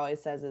sister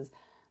always says is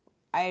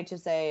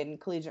IHSA and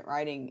collegiate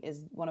riding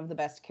is one of the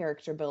best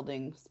character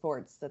building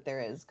sports that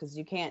there is, because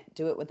you can't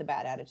do it with a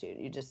bad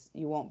attitude.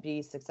 You won't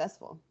be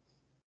successful.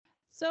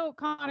 So,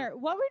 Connor,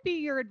 what would be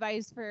your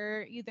advice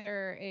for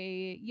either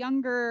a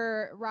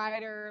younger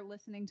rider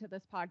listening to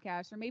this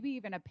podcast, or maybe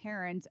even a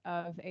parent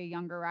of a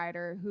younger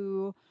rider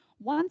who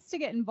wants to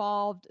get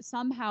involved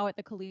somehow at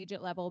the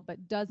collegiate level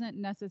but doesn't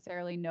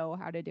necessarily know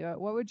how to do it?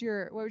 What would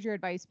your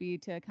advice be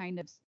to kind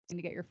of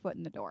to get your foot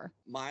in the door?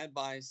 My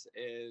advice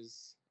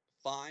is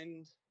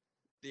find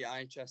the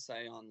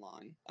IHSA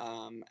online,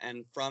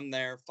 and from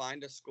there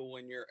find a school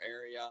in your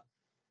area,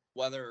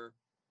 whether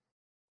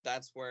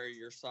that's where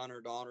your son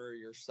or daughter or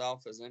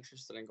yourself is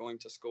interested in going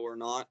to school or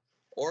not,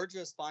 or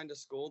just find a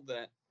school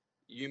that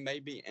you may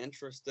be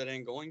interested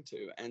in going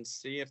to and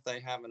see if they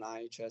have an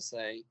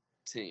IHSA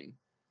team.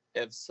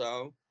 If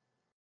so,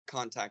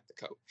 contact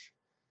the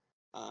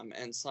coach.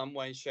 In some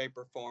way, shape,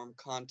 or form,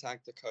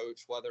 contact the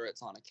coach, whether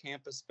it's on a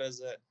campus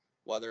visit,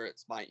 whether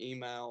it's by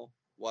email,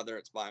 whether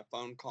it's by a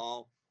phone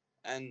call,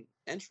 and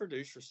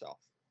introduce yourself.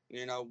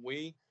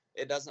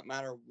 It doesn't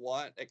matter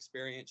what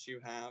experience you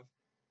have.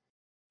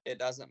 It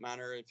doesn't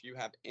matter if you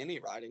have any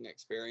riding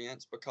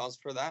experience, because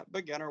for that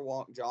beginner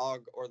walk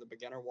jog or the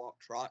beginner walk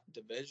trot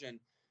division,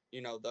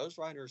 those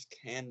riders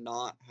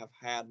cannot have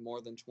had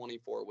more than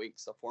 24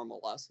 weeks of formal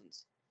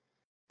lessons.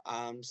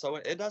 So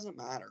it doesn't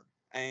matter.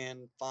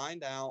 And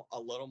find out a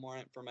little more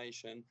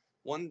information.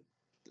 One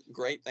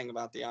great thing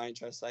about the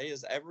IHSA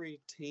is every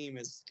team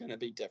is going to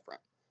be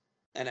different,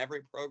 and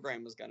every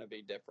program is going to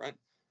be different.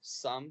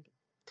 Some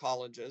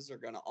colleges are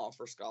going to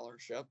offer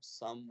scholarships,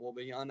 some will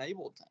be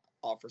unable to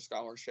offer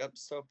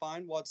scholarships. So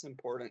find what's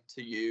important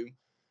to you.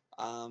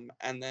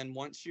 And then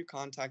once you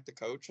contact the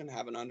coach and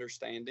have an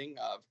understanding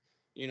of,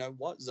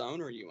 what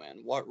zone are you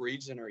in? What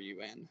region are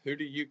you in? Who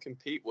do you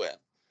compete with?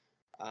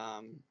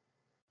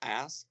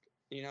 Ask,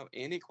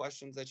 any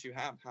questions that you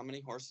have. How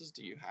many horses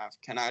do you have?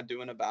 Can I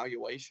do an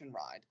evaluation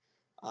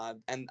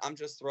ride? And I'm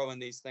just throwing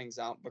these things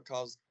out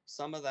because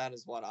some of that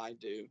is what I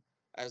do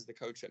as the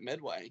coach at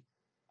Midway.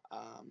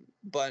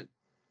 But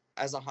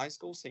as a high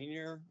school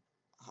senior,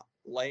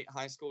 late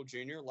high school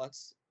junior,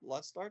 let's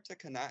start to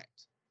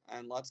connect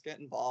and let's get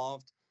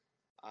involved.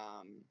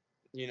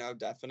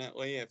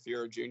 Definitely if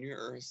you're a junior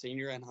or a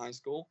senior in high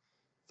school,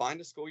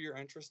 find a school you're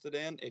interested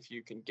in. If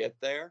you can get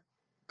there,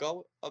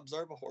 go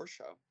observe a horse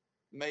show.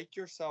 Make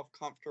yourself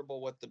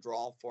comfortable with the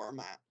draw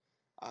format.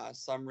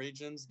 Some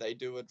regions, they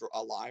do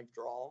a live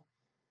draw,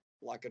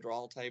 like a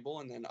draw table,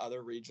 and then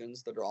other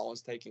regions, the draw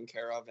is taken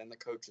care of in the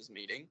coaches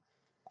meeting.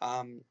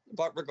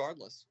 But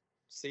regardless,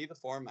 see the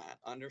format,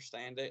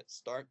 understand it,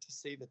 start to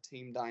see the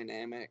team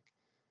dynamic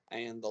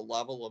and the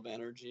level of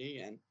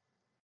energy. And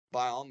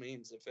by all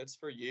means, if it's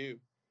for you,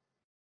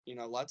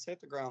 let's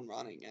hit the ground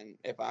running. And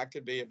if I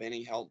could be of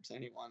any help to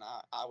anyone,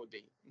 I would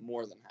be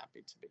more than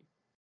happy to be.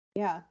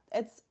 Yeah,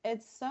 it's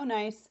so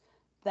nice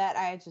that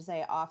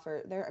IHSA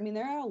offer. There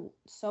are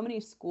so many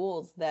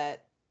schools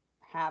that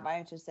have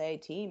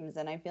IHSA teams,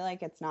 and I feel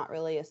like it's not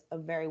really a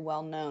very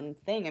well-known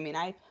thing.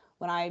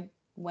 When I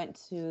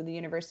went to the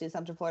University of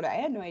Central Florida, I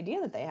had no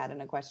idea that they had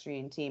an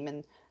equestrian team,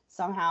 and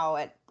somehow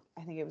I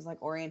think it was like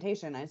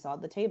orientation, I saw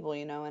the table,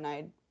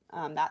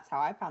 and that's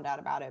how I found out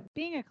about it.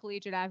 Being a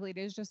collegiate athlete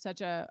is just such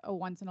a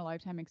once in a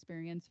lifetime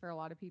experience for a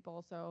lot of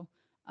people. So,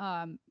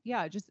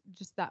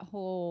 just that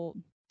whole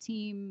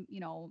team,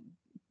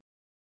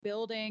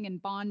 building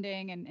and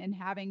bonding and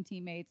having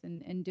teammates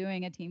and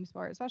doing a team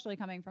sport, especially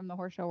coming from the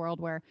horse show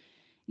world where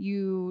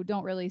you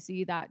don't really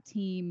see that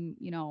team,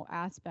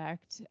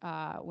 aspect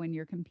when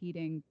you're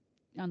competing,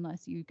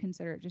 unless you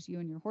consider it just you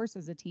and your horse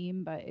as a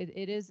team. But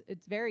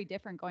it's very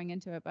different going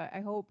into it. But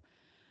I hope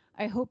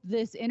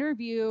this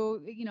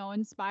interview,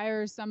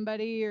 inspires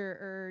somebody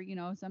or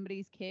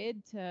somebody's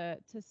kid to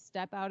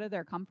step out of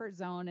their comfort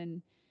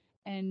zone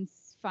and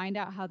find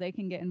out how they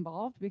can get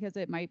involved, because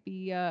it might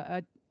be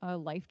a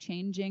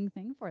life-changing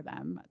thing for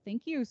them.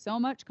 Thank you so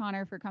much,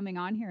 Connor, for coming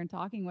on here and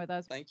talking with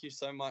us. Thank you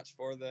so much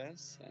for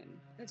this, and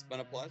it's been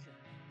a pleasure.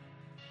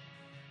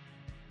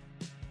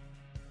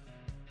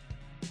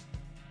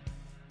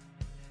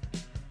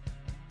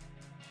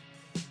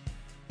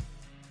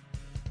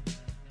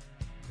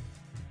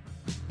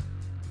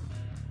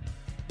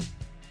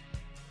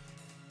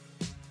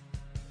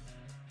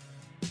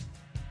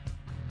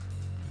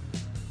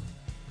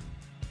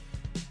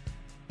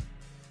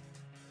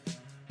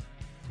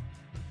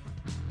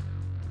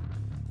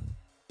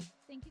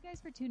 Thank you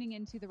guys for tuning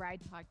into the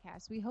Ride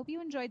Podcast. We hope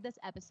you enjoyed this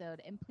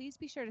episode, and please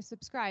be sure to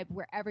subscribe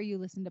wherever you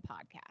listen to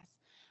podcasts.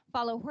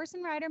 Follow Horse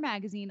and Rider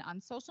Magazine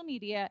on social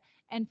media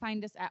and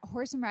find us at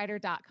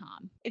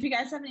horseandrider.com. If you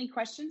guys have any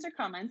questions or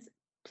comments,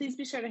 please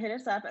be sure to hit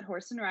us up at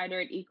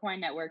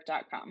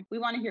horseandrider@equinenetwork.com. We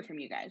want to hear from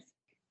you guys.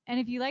 And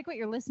if you like what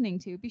you're listening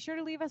to, be sure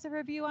to leave us a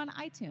review on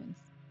iTunes.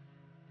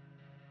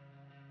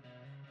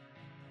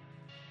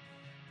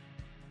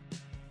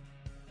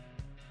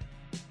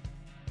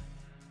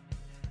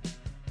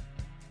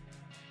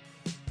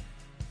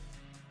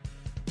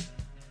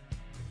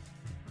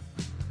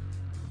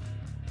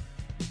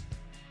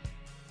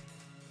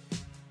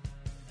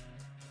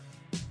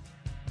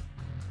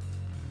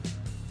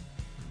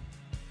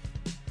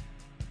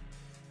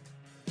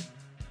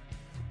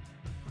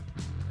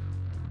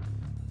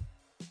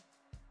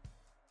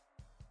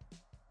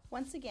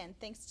 Once again,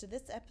 thanks to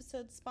this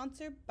episode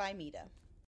sponsored by Mita.